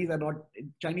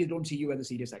 Chinese don't see you as a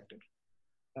serious actor.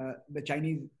 The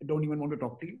Chinese don't even want to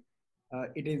talk to you.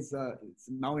 It's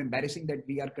now embarrassing that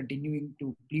we are continuing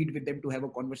to plead with them to have a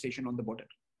conversation on the border.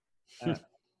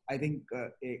 I think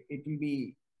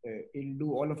it'll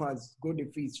do all of us good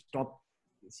if we stop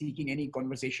seeking any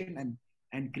conversation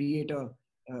and create a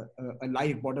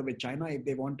live border with China. If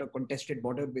they want a contested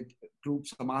border with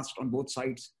troops amassed on both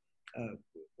sides,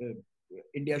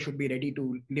 India should be ready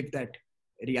to live that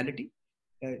reality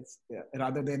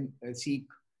rather than seek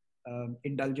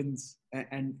indulgence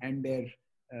and their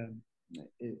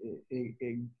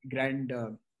grand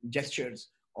gestures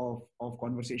of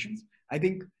conversations. I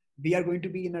think we are going to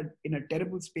be in a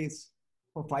terrible space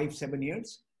for 5-7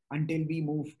 years until we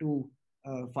move to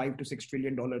 $5 to $6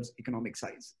 trillion economic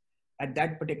size. At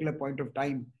that particular point of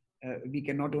time, we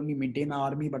can not only maintain our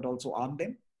army but also arm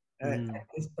them. At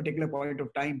this particular point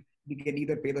of time, we can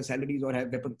either pay the salaries or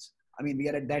have weapons. I mean, we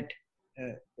are at that.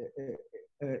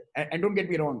 And don't get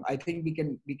me wrong, I think we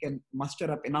can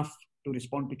muster up enough to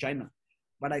respond to China.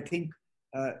 But I think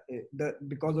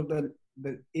because of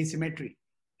the asymmetry,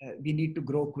 we need to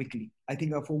grow quickly. I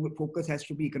think our focus has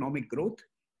to be economic growth.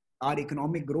 Our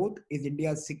economic growth is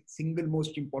India's single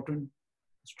most important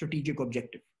strategic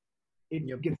objective.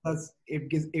 It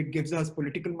gives us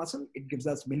political muscle. It gives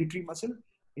us military muscle.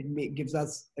 It gives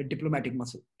us a diplomatic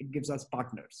muscle. It gives us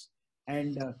partners.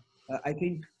 And I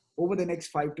think over the next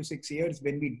 5 to 6 years,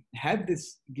 when we have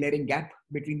this glaring gap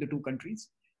between the two countries,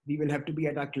 we will have to be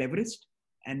at our cleverest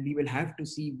And we will have to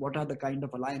see what are the kind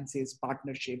of alliances,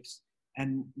 partnerships,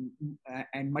 and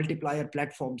multiplier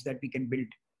platforms that we can build,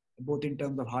 both in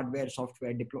terms of hardware,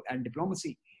 software, and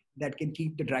diplomacy, that can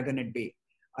keep the dragon at bay.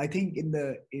 I think in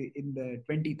the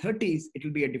 2030s, it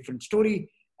will be a different story.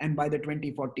 And by the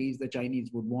 2040s, the Chinese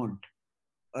would want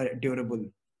a durable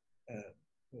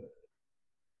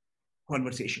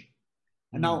conversation.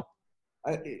 And now,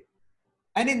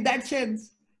 and in that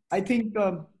sense, I think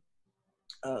the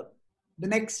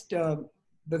next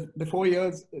the 4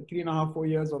 years, 3.5, 4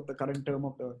 years of the current term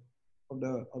of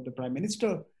the Prime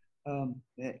Minister,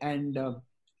 and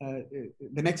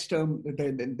the next term,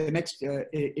 the next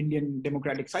Indian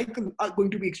democratic cycle, are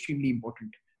going to be extremely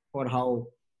important for how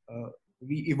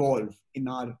we evolve in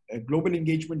our global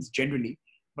engagements generally,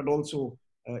 but also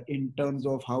in terms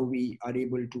of how we are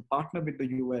able to partner with the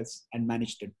US and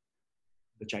manage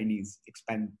the Chinese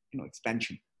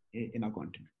expansion in our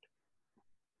continent.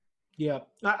 Yeah,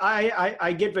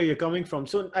 I get where you're coming from.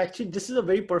 So actually, this is a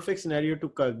very perfect scenario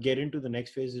to get into the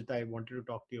next phase that I wanted to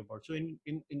talk to you about. So in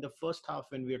the first half,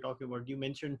 when we were talking about, you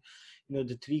mentioned,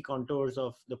 the three contours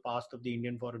of the past of the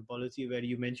Indian foreign policy, where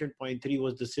you mentioned point 3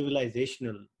 was the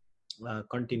civilizational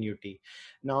continuity.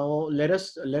 Now let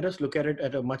us look at it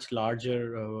at a much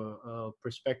larger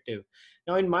perspective.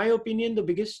 Now, in my opinion, the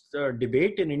biggest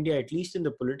debate in India, at least in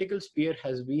the political sphere,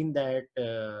 has been that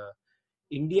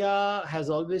India has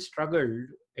always struggled,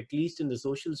 at least in the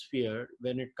social sphere,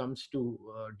 when it comes to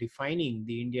defining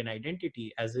the Indian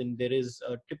identity. As in, there is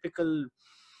a typical,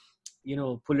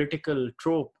 political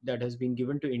trope that has been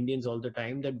given to Indians all the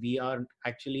time, that we are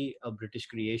actually a British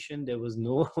creation. There was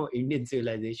no Indian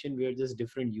civilization. We are just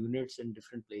different units in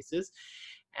different places.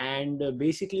 And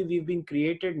basically, we've been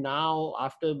created now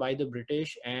by the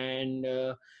British, and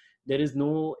there is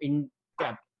no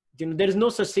there is no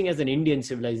such thing as an Indian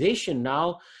civilization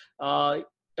now.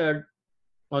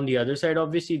 On the other side,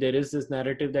 obviously, there is this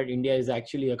narrative that India is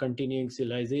actually a continuing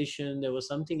civilization. There was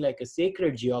something like a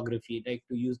sacred geography, like,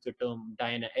 to use the term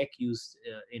Diana Eck used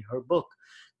in her book,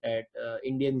 that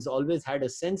Indians always had a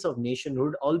sense of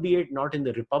nationhood, albeit not in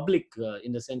the republic,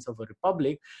 in the sense of a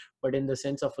republic, but in the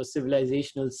sense of a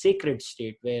civilizational sacred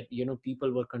state where,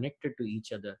 people were connected to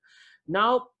each other.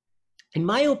 Now, in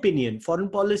my opinion, foreign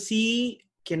policy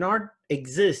cannot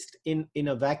exist in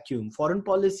a vacuum. Foreign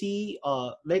policy,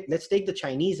 let's take the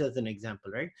Chinese as an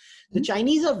example, right? The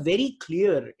Chinese are very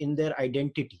clear in their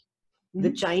identity.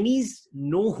 The Chinese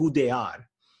know who they are.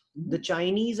 The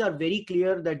Chinese are very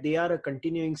clear that they are a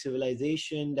continuing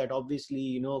civilization that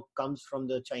obviously, comes from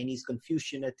the Chinese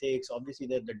Confucian ethics. Obviously,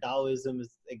 that the Taoism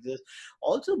exists.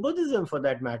 Also Buddhism, for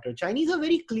that matter. Chinese are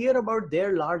very clear about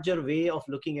their larger way of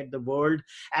looking at the world.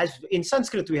 As in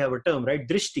Sanskrit, we have a term, right?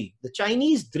 Drishti. The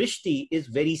Chinese drishti is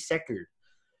very settled.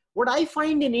 What I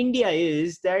find in India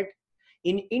is that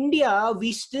in India,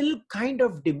 we still kind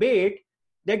of debate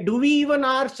that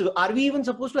are we even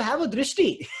supposed to have a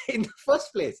drishti in the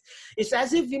first place? It's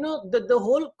as if, the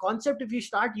whole concept, if you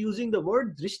start using the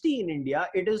word drishti in India,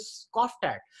 it is scoffed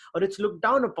at or it's looked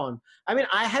down upon. I mean,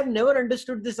 I have never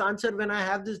understood this answer when I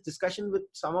have this discussion with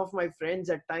some of my friends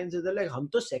at times. They're like, hum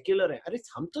to secular hai. Arre,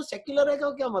 hum to secular hai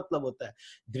ka kya matlab hota hai?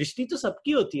 Drishti to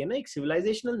sabki hoti hai na, ek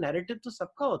civilizational narrative to sabka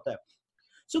hota hai.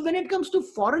 So when it comes to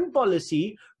foreign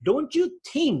policy, don't you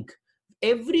think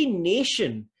every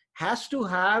nation has to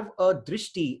have a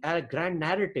drishti, a grand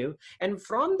narrative, and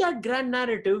from that grand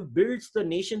narrative builds the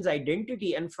nation's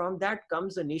identity, and from that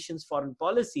comes the nation's foreign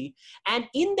policy? And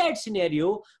in that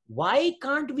scenario, why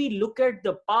can't we look at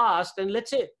the past and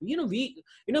let's say,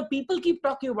 people keep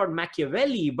talking about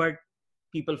Machiavelli, but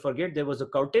people forget there was a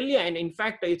Kautilya. And in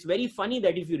fact, it's very funny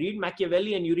that if you read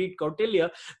Machiavelli and you read Kautilya,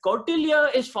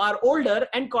 Kautilya is far older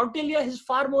and Kautilya is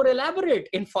far more elaborate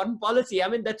in foreign policy. I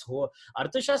mean, that's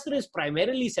Arthashastra is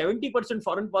primarily 70%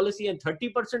 foreign policy and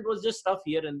 30% was just stuff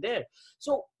here and there.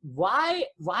 So why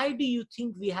do you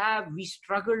think we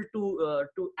struggle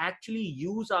to actually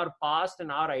use our past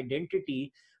and our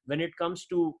identity when it comes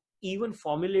to even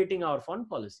formulating our foreign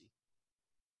policy?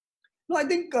 No, I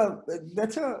think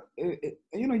that's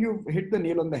you've hit the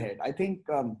nail on the head. I think,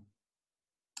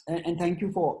 and thank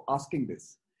you for asking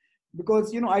this,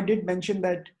 because, I did mention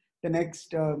that the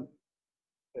next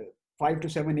 5 to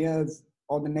 7 years,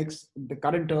 or the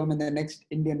current term and the next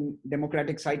Indian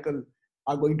democratic cycle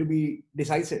are going to be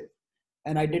decisive.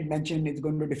 And I did mention it's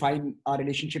going to define our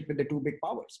relationship with the two big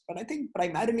powers. But I think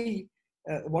primarily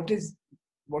what is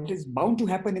bound to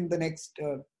happen in the next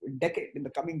decade, in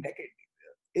the coming decade,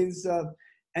 is an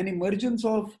emergence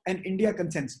of an India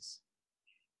consensus.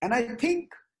 And I think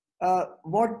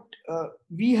what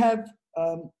we have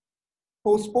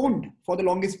postponed for the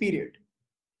longest period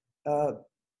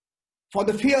for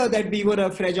the fear that we were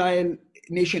a fragile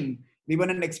nation. We were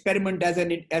an experiment as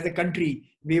a country.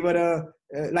 We were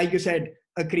like you said,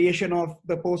 a creation of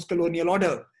the post-colonial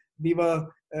order. We were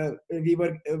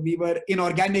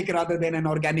inorganic rather than an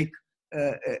organic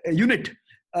unit.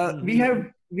 We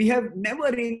have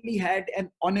never really had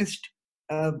an honest,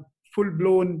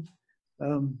 full-blown,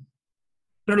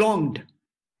 prolonged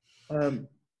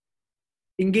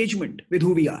engagement with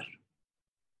who we are.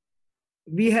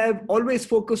 We have always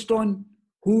focused on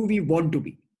who we want to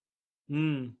be.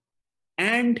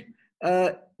 And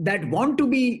that want to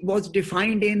be was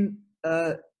defined in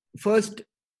first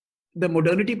the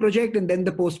modernity project and then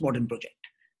the postmodern project.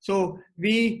 So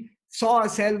we saw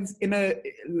ourselves in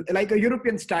like a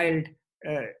European styled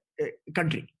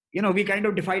country. We kind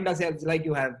of defined ourselves like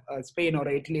you have Spain or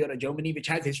Italy or a Germany, which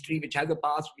has history, which has a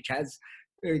past, which has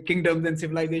kingdoms and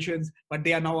civilizations, but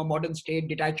they are now a modern state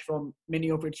detached from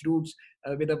many of its roots,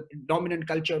 with a dominant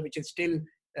culture which is still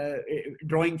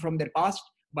drawing from their past,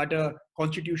 but a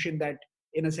constitution that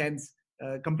in a sense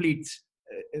completes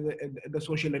the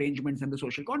social arrangements and the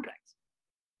social contracts.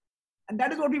 And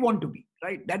that is what we want to be,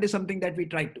 right? That is something that we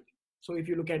try to be. So if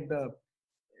you look at the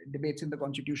debates in the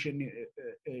constitution,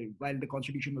 while the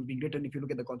constitution was being written, if you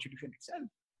look at the constitution itself,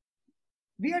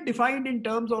 we are defined in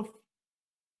terms of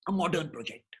a modern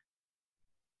project.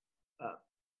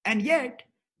 And yet,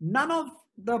 none of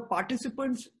the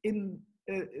participants in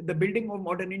the building of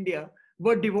modern India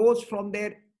were divorced from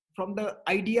the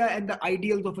idea and the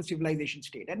ideals of a civilization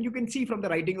state. And you can see from the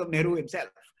writings of Nehru himself,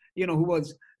 who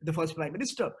was the first prime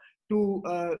minister, to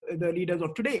the leaders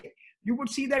of today, you would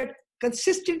see that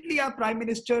consistently our prime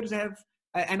ministers have,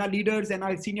 and our leaders and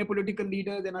our senior political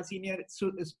leaders and our senior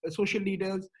social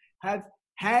leaders have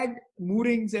had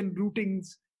moorings and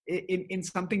rootings in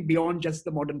something beyond just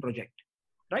the modern project,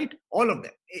 right? All of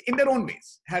them, in their own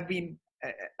ways, have been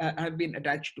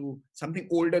attached to something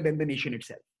older than the nation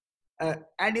itself.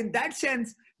 And in that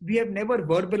sense, we have never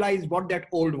verbalized what that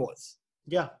old was.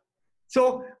 Yeah.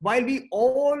 So while we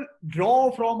all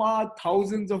draw from our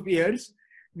thousands of years,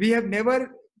 we have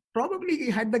never probably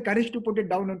had the courage to put it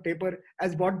down on paper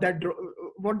as what that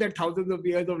thousands of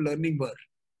years of learning were.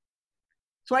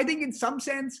 So I think in some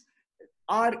sense,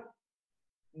 our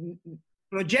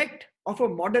project of a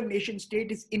modern nation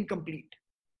state is incomplete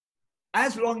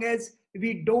as long as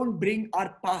we don't bring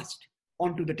our past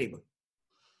onto the table.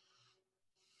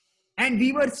 And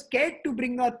we were scared to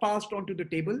bring our past onto the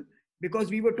table because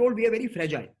we were told we are very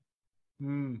fragile.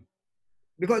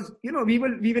 Because we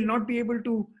will not be able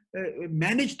to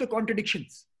manage the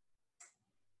contradictions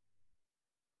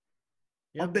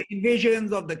of the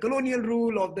invasions, of the colonial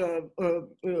rule, of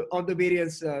the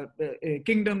various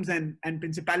kingdoms and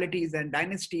principalities and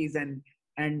dynasties and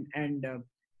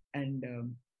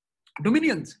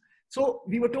dominions. So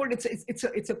we were told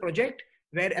it's a project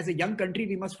where, as a young country,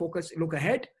 we must look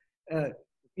ahead,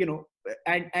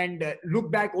 and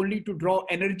look back only to draw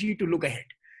energy to look ahead.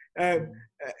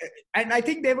 And I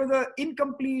think there was an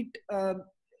incomplete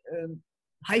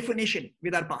hyphenation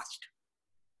with our past.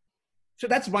 So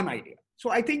that's one idea. So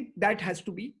I think that has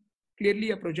to be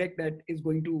clearly a project that is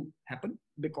going to happen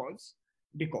because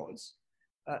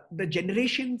the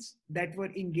generations that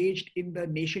were engaged in the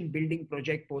nation building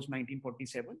project post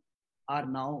 1947 are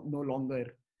now no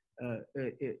longer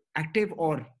active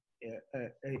or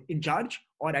in charge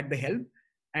or at the helm.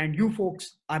 And you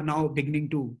folks are now beginning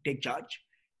to take charge.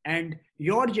 And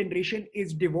your generation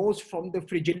is divorced from the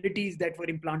fragilities that were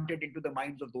implanted into the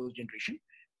minds of those generation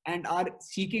and are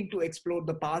seeking to explore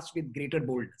the past with greater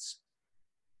boldness.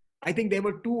 I think there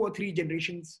were 2 or 3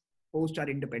 generations post our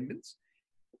independence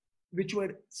which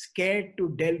were scared to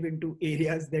delve into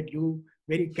areas that you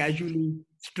very casually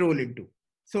stroll into.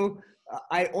 So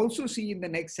I also see in the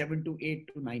next 7 to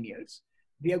 8 to 9 years,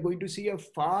 we are going to see a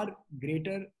far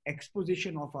greater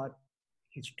exposition of our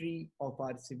history, of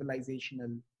our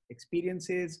civilizational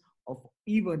experiences, of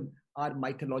even our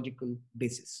mythological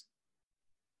basis.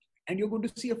 And you're going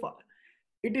to see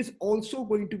it is also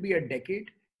going to be a decade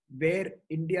where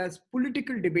India's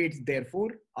political debates, therefore,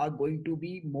 are going to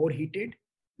be more heated,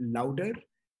 louder,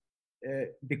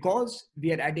 because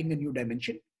we are adding a new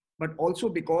dimension, but also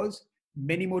because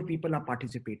many more people are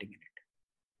participating in it.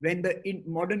 When the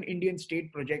modern Indian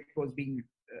state project was being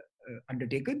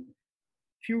undertaken,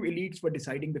 few elites were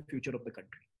deciding the future of the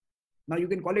country. Now you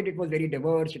can call it was very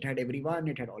diverse, it had everyone,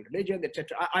 it had all religions,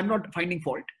 etc. I'm not finding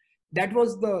fault. That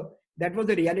was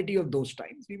the reality of those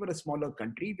times. We were a smaller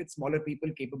country with smaller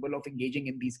people capable of engaging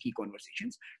in these key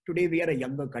conversations. Today we are a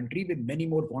younger country with many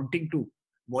more wanting to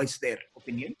voice their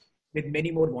opinion, with many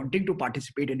more wanting to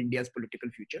participate in India's political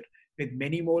future, with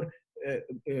many more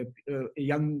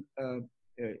young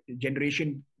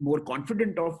generation more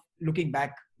confident of looking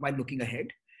back while looking ahead.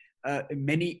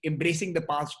 Many embracing the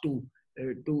past to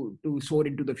soar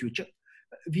into the future.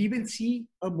 We will see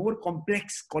a more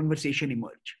complex conversation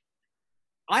emerge.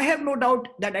 I have no doubt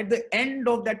that at the end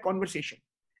of that conversation,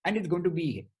 and it's going to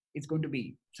be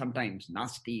sometimes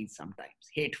nasty, sometimes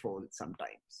hateful,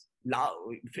 sometimes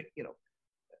loud.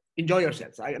 Enjoy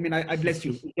yourselves. I mean, I bless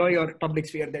you. Enjoy your public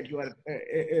sphere that you are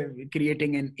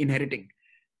creating and inheriting.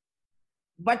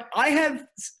 But I have,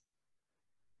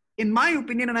 in my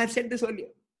opinion, and I've said this earlier,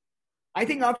 I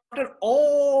think after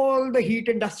all the heat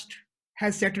and dust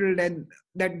has settled and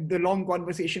that the long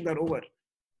conversations are over,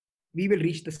 we will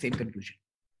reach the same conclusion.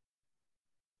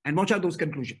 And what are those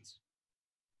conclusions?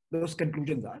 Those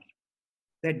conclusions are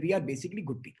that we are basically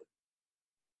good people.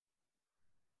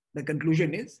 The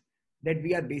conclusion is that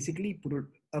we are basically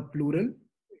a plural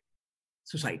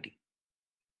society.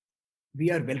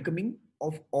 We are welcoming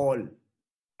of all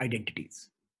identities.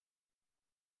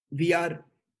 We are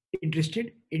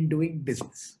interested in doing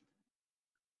business.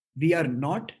 We are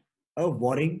not a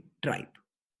warring tribe.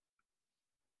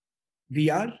 We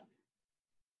are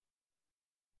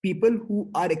people who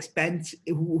are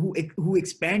who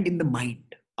expand in the mind.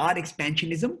 Our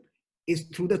expansionism is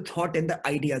through the thought and the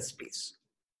idea space.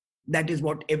 That is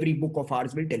what every book of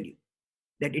ours will tell you,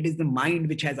 that it is the mind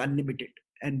which has unlimited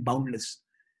and boundless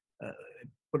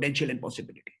potential and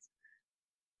possibilities.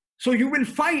 So you will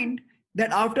find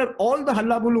that after all the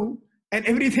hullabaloo and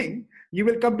everything, you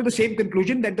will come to the same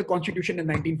conclusion that the Constitution in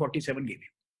 1947 gave you.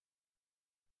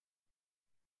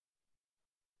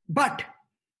 But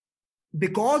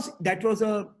because that was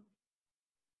a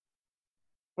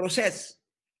process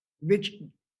which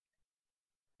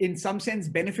in some sense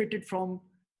benefited from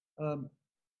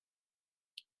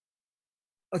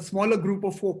a smaller group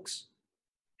of folks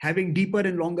having deeper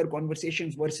and longer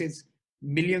conversations versus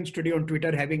millions today on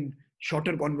Twitter having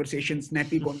shorter conversations,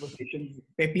 snappy conversations,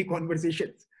 peppy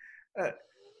conversations.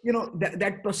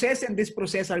 That process and this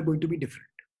process are going to be different.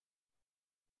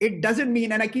 It doesn't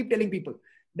mean, and I keep telling people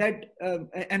that,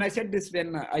 and I said this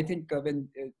when I think when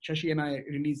Shashi and I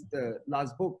released the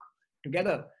last book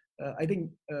together, I think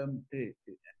on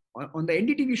the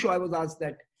NDTV show, I was asked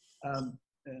that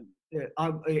the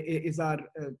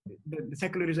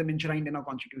secularism enshrined in our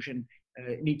constitution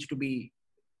needs to be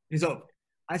reserved.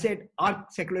 I said, our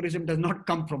secularism does not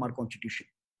come from our constitution.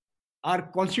 Our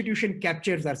constitution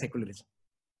captures our secularism.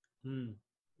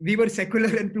 We were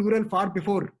secular and plural far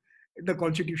before the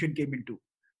constitution came into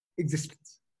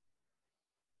existence.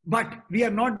 But we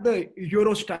are not the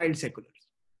Euro-style seculars.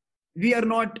 We are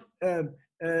not a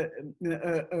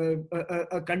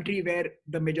country where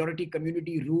the majority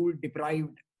community ruled,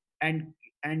 deprived, and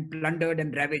plundered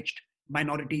and ravaged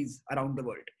minorities around the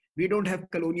world. We don't have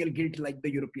colonial guilt like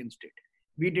the Europeans did.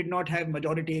 We did not have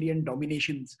majoritarian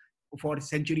dominations for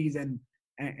centuries and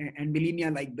millennia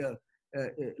like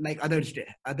others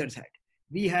had.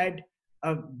 We had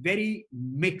a very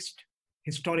mixed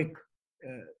historic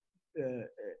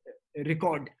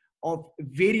record of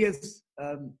various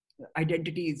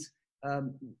identities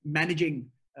managing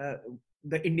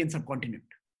the Indian subcontinent.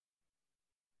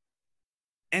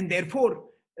 And therefore,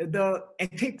 the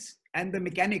ethics and the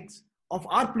mechanics of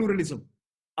our pluralism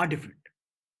are different.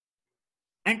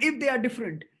 And if they are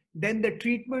different, then the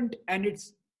treatment and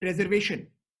its preservation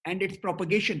and its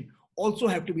propagation also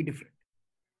have to be different.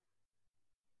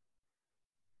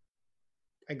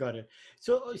 I got it.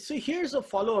 So here's a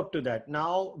follow-up to that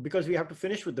now, because we have to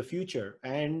finish with the future.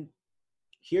 And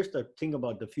here's the thing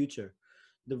about the future.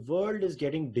 The world is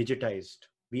getting digitized.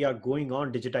 We are going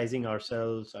on digitizing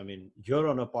ourselves. I mean, you're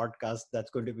on a podcast that's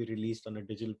going to be released on a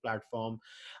digital platform.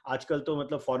 Aajkal to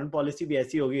matlab foreign policy bhi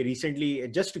aisi ho gayi. Recently,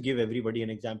 just to give everybody an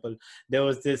example, there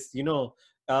was this,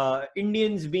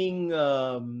 Indians being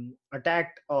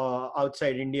attacked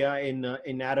outside India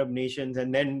in Arab nations,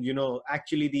 and then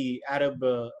actually the Arab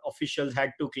officials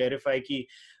had to clarify ki,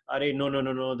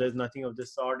 no, there's nothing of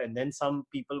this sort. And then some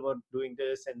people were doing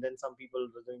this, and then some people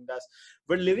were doing that.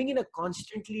 We're living in a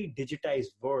constantly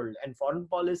digitized world, and foreign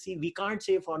policy, we can't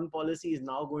say foreign policy is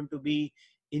now going to be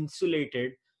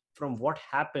insulated from what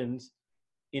happens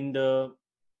in the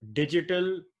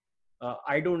digital,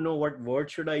 I don't know what word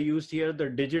should I use here, the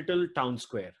digital town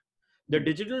square. The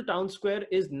digital town square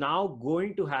is now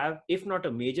going to have, if not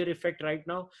a major effect right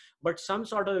now, but some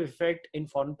sort of effect in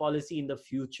foreign policy in the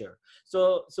future.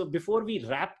 So before we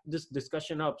wrap this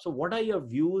discussion up, so what are your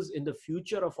views in the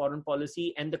future of foreign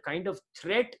policy and the kind of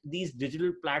threat these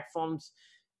digital platforms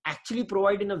actually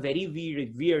provide in a very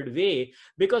weird way?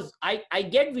 Because I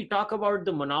get we talk about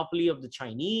the monopoly of the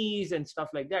Chinese and stuff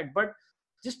like that, but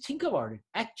Just think about it.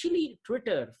 Actually,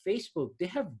 Twitter, Facebook, they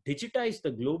have digitized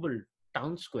the global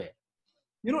town square.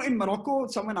 In Morocco,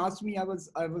 someone asked me. I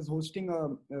was hosting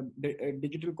a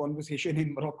digital conversation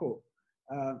in Morocco,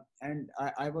 and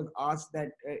I was asked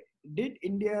that did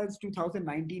India's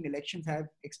 2019 elections have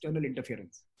external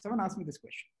interference? Someone asked me this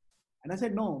question, and I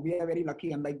said no. We are very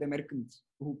lucky, unlike the Americans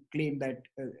who claim that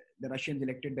the Russians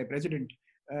elected their president.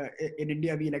 In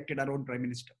India, we elected our own prime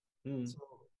minister.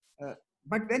 So,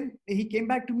 but when he came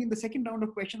back to me in the second round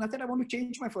of questions, I said I want to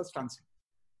change my first answer.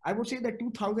 I would say that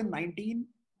 2019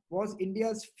 was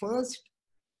India's first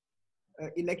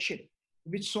election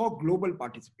which saw global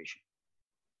participation.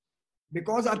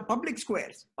 Because our public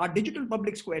squares, our digital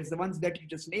public squares, the ones that you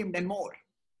just named and more,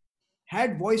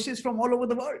 had voices from all over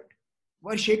the world,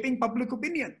 were shaping public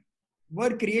opinion,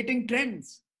 were creating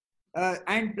trends,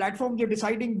 and platforms were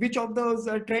deciding which of those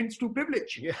trends to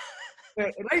privilege. Yeah.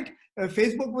 Right?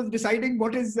 Facebook was deciding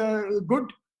what is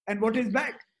good and what is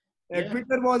bad. Yeah.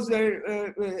 Twitter was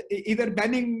either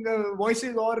banning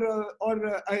voices or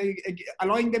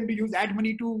allowing them to use ad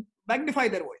money to magnify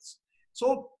their voice.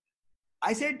 So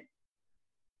I said,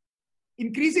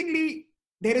 increasingly,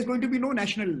 there is going to be no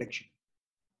national election.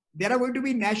 There are going to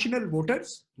be national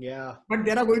voters, Yeah. but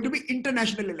there are going to be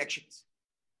international elections.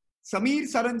 Samir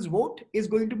Saran's vote is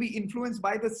going to be influenced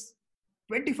by the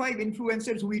 25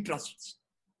 influencers who he trusts,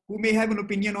 who may have an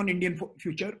opinion on Indian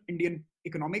future, Indian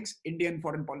economics, Indian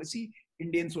foreign policy,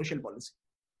 Indian social policy.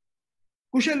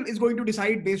 Kushal is going to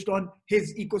decide based on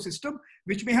his ecosystem,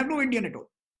 which may have no Indian at all.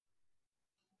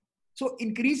 So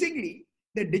increasingly,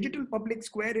 the digital public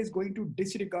square is going to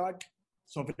disregard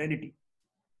sovereignty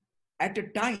at a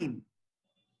time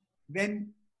when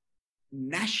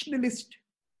nationalist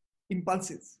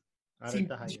impulses seem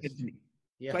to be strengthening.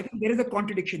 Yeah. So I think there is a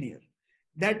contradiction here,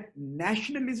 that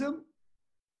nationalism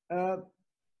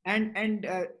and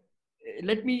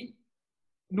let me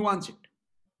nuance it.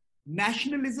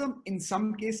 Nationalism in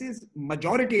some cases,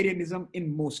 majoritarianism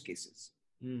in most cases,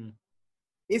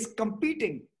 is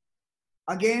competing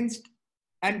against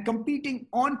and competing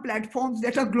on platforms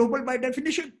that are global by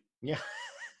definition. Yeah.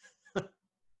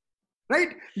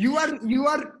 Right? You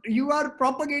are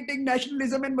propagating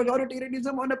nationalism and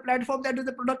majoritarianism on a platform that is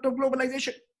a product of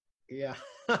globalization. Yeah.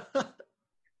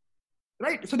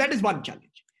 Right? So that is one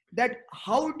challenge. That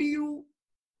how do you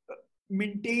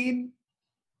maintain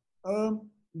a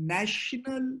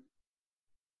national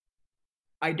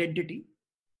identity,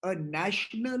 a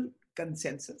national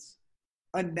consensus,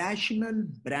 a national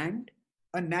brand,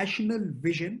 a national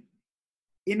vision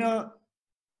in an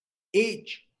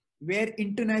age where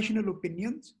international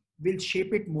opinions will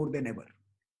shape it more than ever?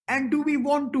 And do we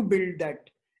want to build that?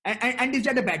 And is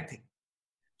that a bad thing?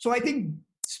 So I think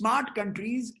smart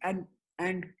countries and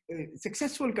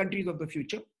successful countries of the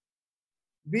future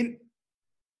will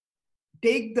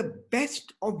take the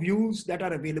best of views that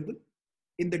are available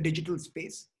in the digital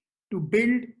space to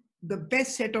build the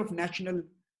best set of national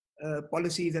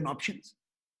policies and options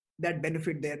that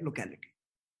benefit their locality.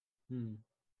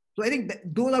 So I think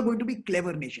that those are going to be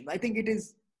clever nations. I think it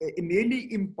is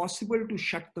nearly impossible to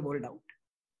shut the world out.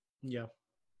 Yeah.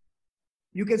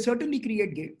 You can certainly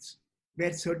create gates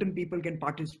where certain people can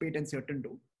participate and certain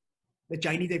don't. The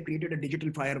Chinese have created a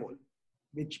digital firewall,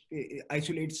 which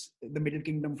isolates the Middle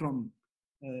Kingdom from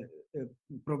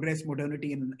progress,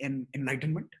 modernity, and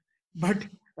enlightenment. But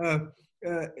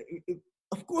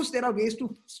of course, there are ways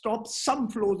to stop some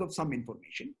flows of some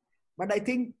information. But I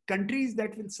think countries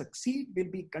that will succeed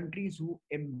will be countries who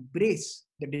embrace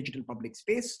the digital public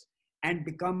space and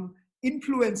become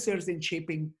influencers in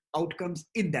shaping outcomes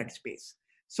in that space.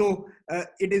 So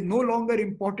it is no longer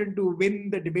important to win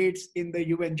the debates in the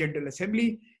UN General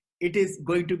Assembly. It is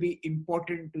going to be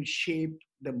important to shape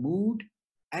the mood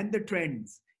and the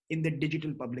trends in the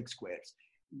digital public squares.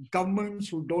 Governments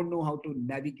who don't know how to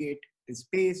navigate the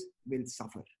space will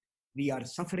suffer. We are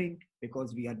suffering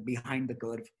because we are behind the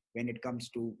curve when it comes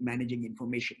to managing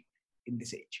information in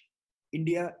this age.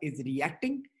 India is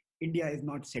reacting. India is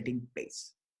not setting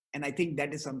pace. And I think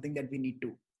that is something that we need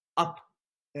to up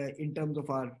in terms of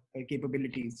our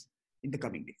capabilities in the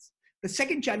coming days. The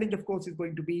second challenge, of course, is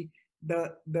going to be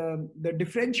the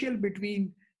differential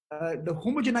between the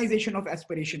homogenization of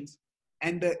aspirations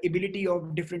and the ability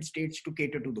of different states to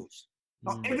cater to those.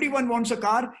 Now, everyone wants a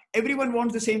car, everyone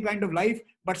wants the same kind of life,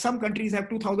 but some countries have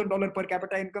 $2,000 per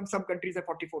capita income, some countries have $44,000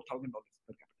 per capita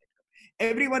income.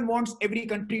 Everyone wants every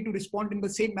country to respond in the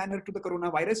same manner to the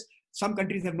coronavirus. Some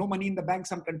countries have no money in the bank,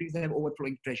 some countries have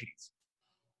overflowing treasuries.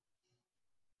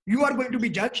 You are going to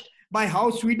be judged by how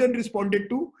Sweden responded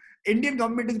to, Indian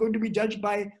government is going to be judged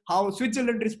by how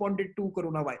Switzerland responded to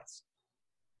coronavirus.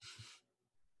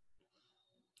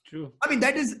 True. I mean,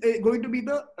 that is going to be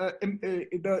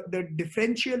the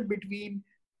differential between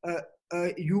uh,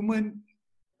 human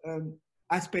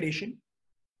aspiration,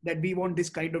 that we want this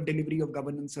kind of delivery of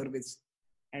governance service,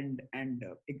 and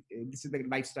this is the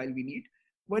lifestyle we need,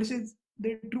 versus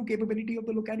the true capability of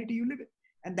the locality you live in.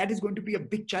 And that is going to be a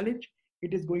big challenge.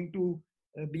 It is going to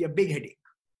be a big headache,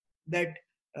 that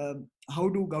how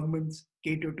do governments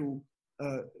cater to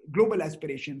global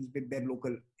aspirations with their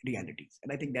local realities.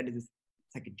 And I think that is the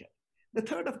second challenge. The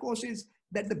third, of course, is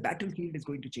that the battlefield is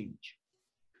going to change.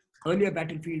 Earlier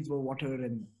battlefields were water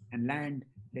and land.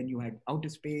 Then you had outer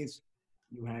space.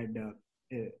 You had,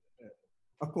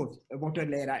 of course, water,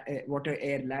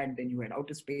 air, land. Then you had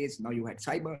outer space. Now you had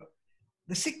cyber.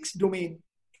 The sixth domain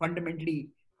fundamentally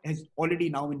is already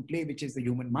now in play, which is the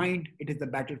human mind. It is the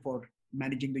battle for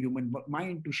managing the human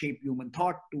mind, to shape human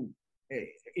thought, to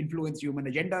influence human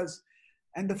agendas.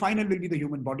 And the final will be the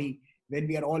human body, when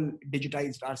we are all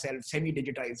digitized ourselves,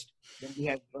 semi-digitized, when we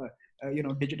have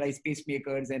digitized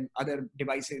pacemakers and other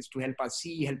devices to help us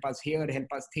see, help us hear, help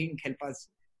us think, help us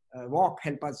walk,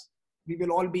 help us. We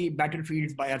will all be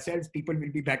battlefields by ourselves. People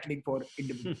will be battling for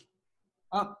individuals.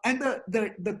 And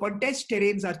the contest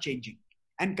terrains are changing,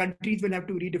 and countries will have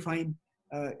to redefine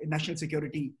national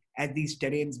security as these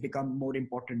terrains become more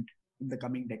important in the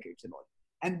coming decades and all.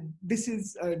 And this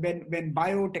is when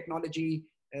biotechnology,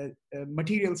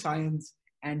 material science,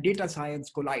 and data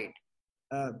science collide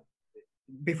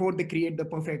before they create the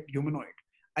perfect humanoid.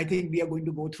 I think we are going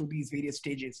to go through these various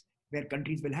stages where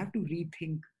countries will have to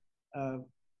rethink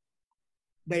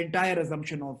the entire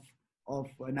assumption of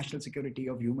national security,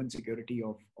 of human security,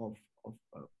 of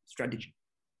strategy.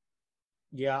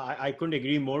 Yeah, I couldn't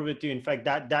agree more with you. In fact,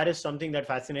 that is something that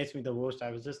fascinates me the most. I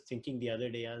was just thinking the other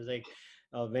day, I was like,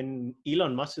 when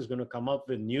Elon Musk is going to come up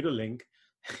with Neuralink,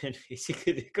 and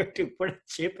basically they're going to put a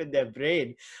chip in their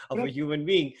brain of a human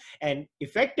being, and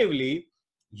effectively,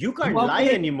 you can't lie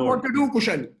anymore. What to do,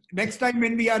 Kushal? Next time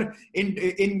when we are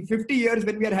in 50 years,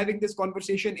 when we are having this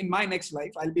conversation in my next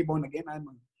life, I'll be born again. I'm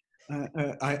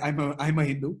a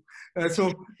Hindu.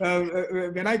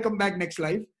 When I come back next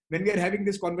life, when we are having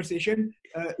this conversation,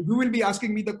 you will be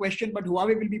asking me the question, but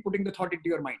Huawei will be putting the thought into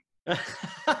your mind.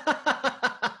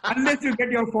 Unless you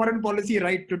get your foreign policy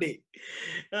right today.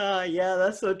 Yeah,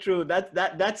 that's so true.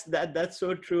 That's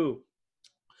so true.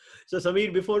 So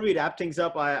Samir, before we wrap things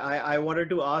up, I wanted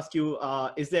to ask you,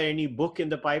 is there any book in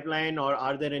the pipeline, or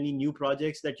are there any new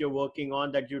projects that you're working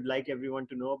on that you'd like everyone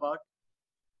to know about?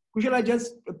 Kushal, I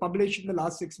just published in the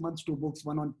last 6 months 2 books,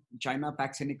 one on China,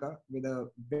 Pax Seneca, with a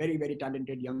very, very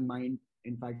talented young mind.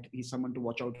 In fact, he's someone to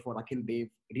watch out for, Akhil Dev.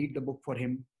 Read the book for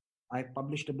him. I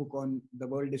published a book on the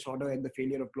world disorder and the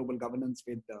failure of global governance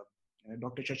with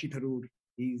Dr. Shashi Tharoor.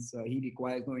 He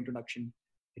requires no introduction.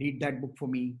 Read that book for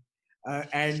me.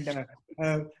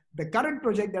 The current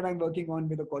project that I'm working on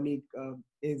with a colleague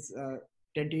is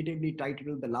tentatively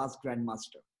titled The Last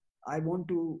Grandmaster. I want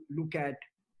to look at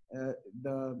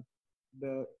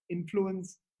the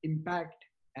influence, impact,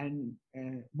 and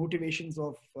motivations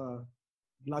of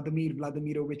Vladimir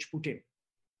Vladimirovich Putin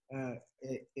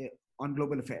on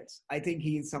global affairs. I think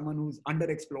he is someone who's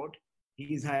underexplored.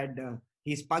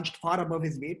 He's punched far above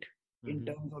his weight in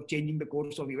terms of changing the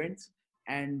course of events.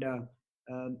 And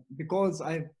because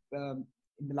I've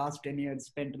in the last 10 years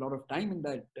spent a lot of time in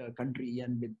that country,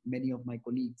 and with many of my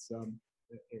colleagues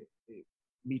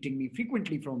meeting me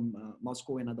frequently from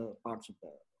Moscow and other parts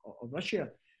of Russia,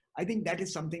 I think that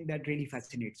is something that really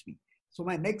fascinates me. So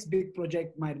my next big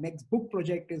project, my next book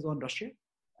project, is on Russia,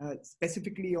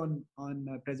 specifically on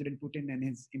President Putin and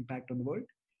his impact on the world.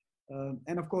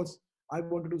 And of course, I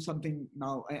want to do something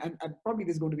now, and probably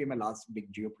this is going to be my last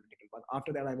big geopolitical one.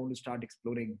 After that, I want to start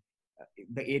exploring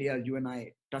the areas you and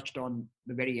I touched on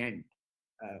the very end.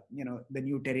 The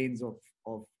new terrains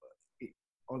of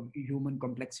human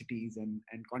complexities and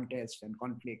contests and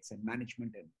conflicts and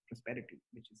management and prosperity,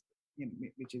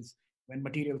 which is when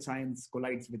material science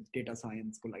collides with data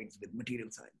science, collides with material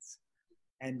science.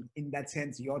 And in that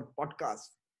sense, your podcast,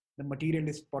 the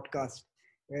Materialist Podcast,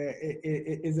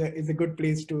 is a good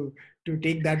place to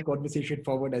take that conversation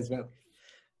forward as well.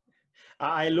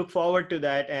 I look forward to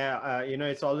that.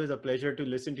 It's always a pleasure to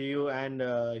listen to you and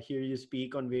hear you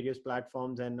speak on various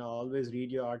platforms, and always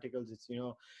read your articles. It's,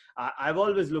 I've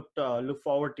always look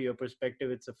forward to your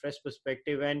perspective. It's a fresh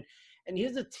perspective. And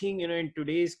here's the thing, in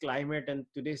today's climate and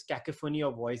today's cacophony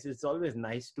of voices, it's always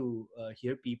nice to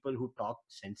hear people who talk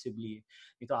sensibly.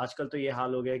 तो आजकल तो ये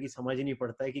हाल हो गया कि समझ ही नहीं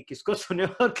पड़ता है कि किसको सुने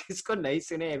और किसको नहीं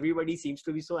सुने. Everybody seems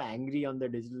to be so angry on the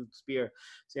digital sphere.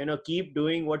 So, keep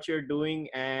doing what you're doing.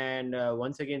 And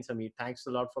once again, Samir, thanks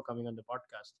a lot for coming on the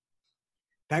podcast.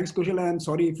 Thanks, Kushal. I'm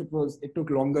sorry if it took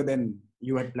longer than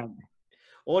you had planned.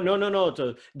 Oh, no.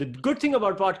 So the good thing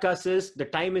about podcasts is the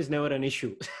time is never an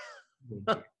issue.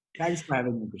 Thanks for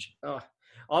having me, Kushal.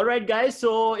 All right, guys.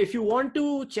 So if you want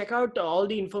to check out all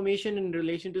the information in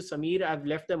relation to Sameer, I've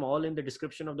left them all in the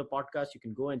description of the podcast. You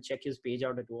can go and check his page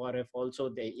out at ORF.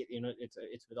 Also,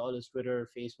 it's with all his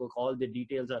Twitter, Facebook. All the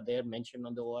details are there mentioned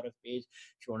on the ORF page.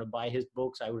 If you want to buy his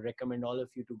books, I would recommend all of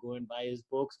you to go and buy his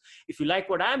books. If you like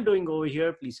what I'm doing over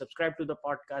here, please subscribe to the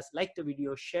podcast, like the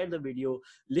video, share the video,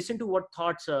 listen to what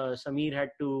thoughts Sameer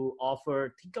had to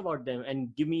offer. Think about them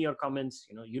and give me your comments.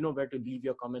 You know where to leave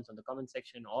your comments on the comment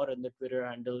section or in the Twitter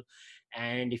handle.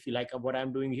 And if you like what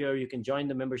I'm doing here, you can join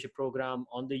the membership program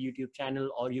on the YouTube channel,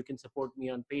 or you can support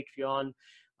me on Patreon.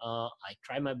 I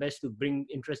try my best to bring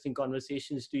interesting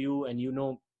conversations to you, and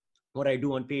what I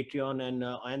do on Patreon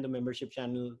and the membership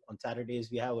channel. On Saturdays,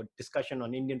 we have a discussion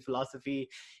on Indian philosophy,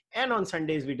 and on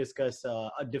Sundays, we discuss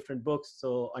different books.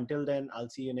 So until then, I'll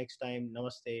see you next time.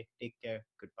 Namaste. Take care.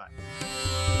 Goodbye.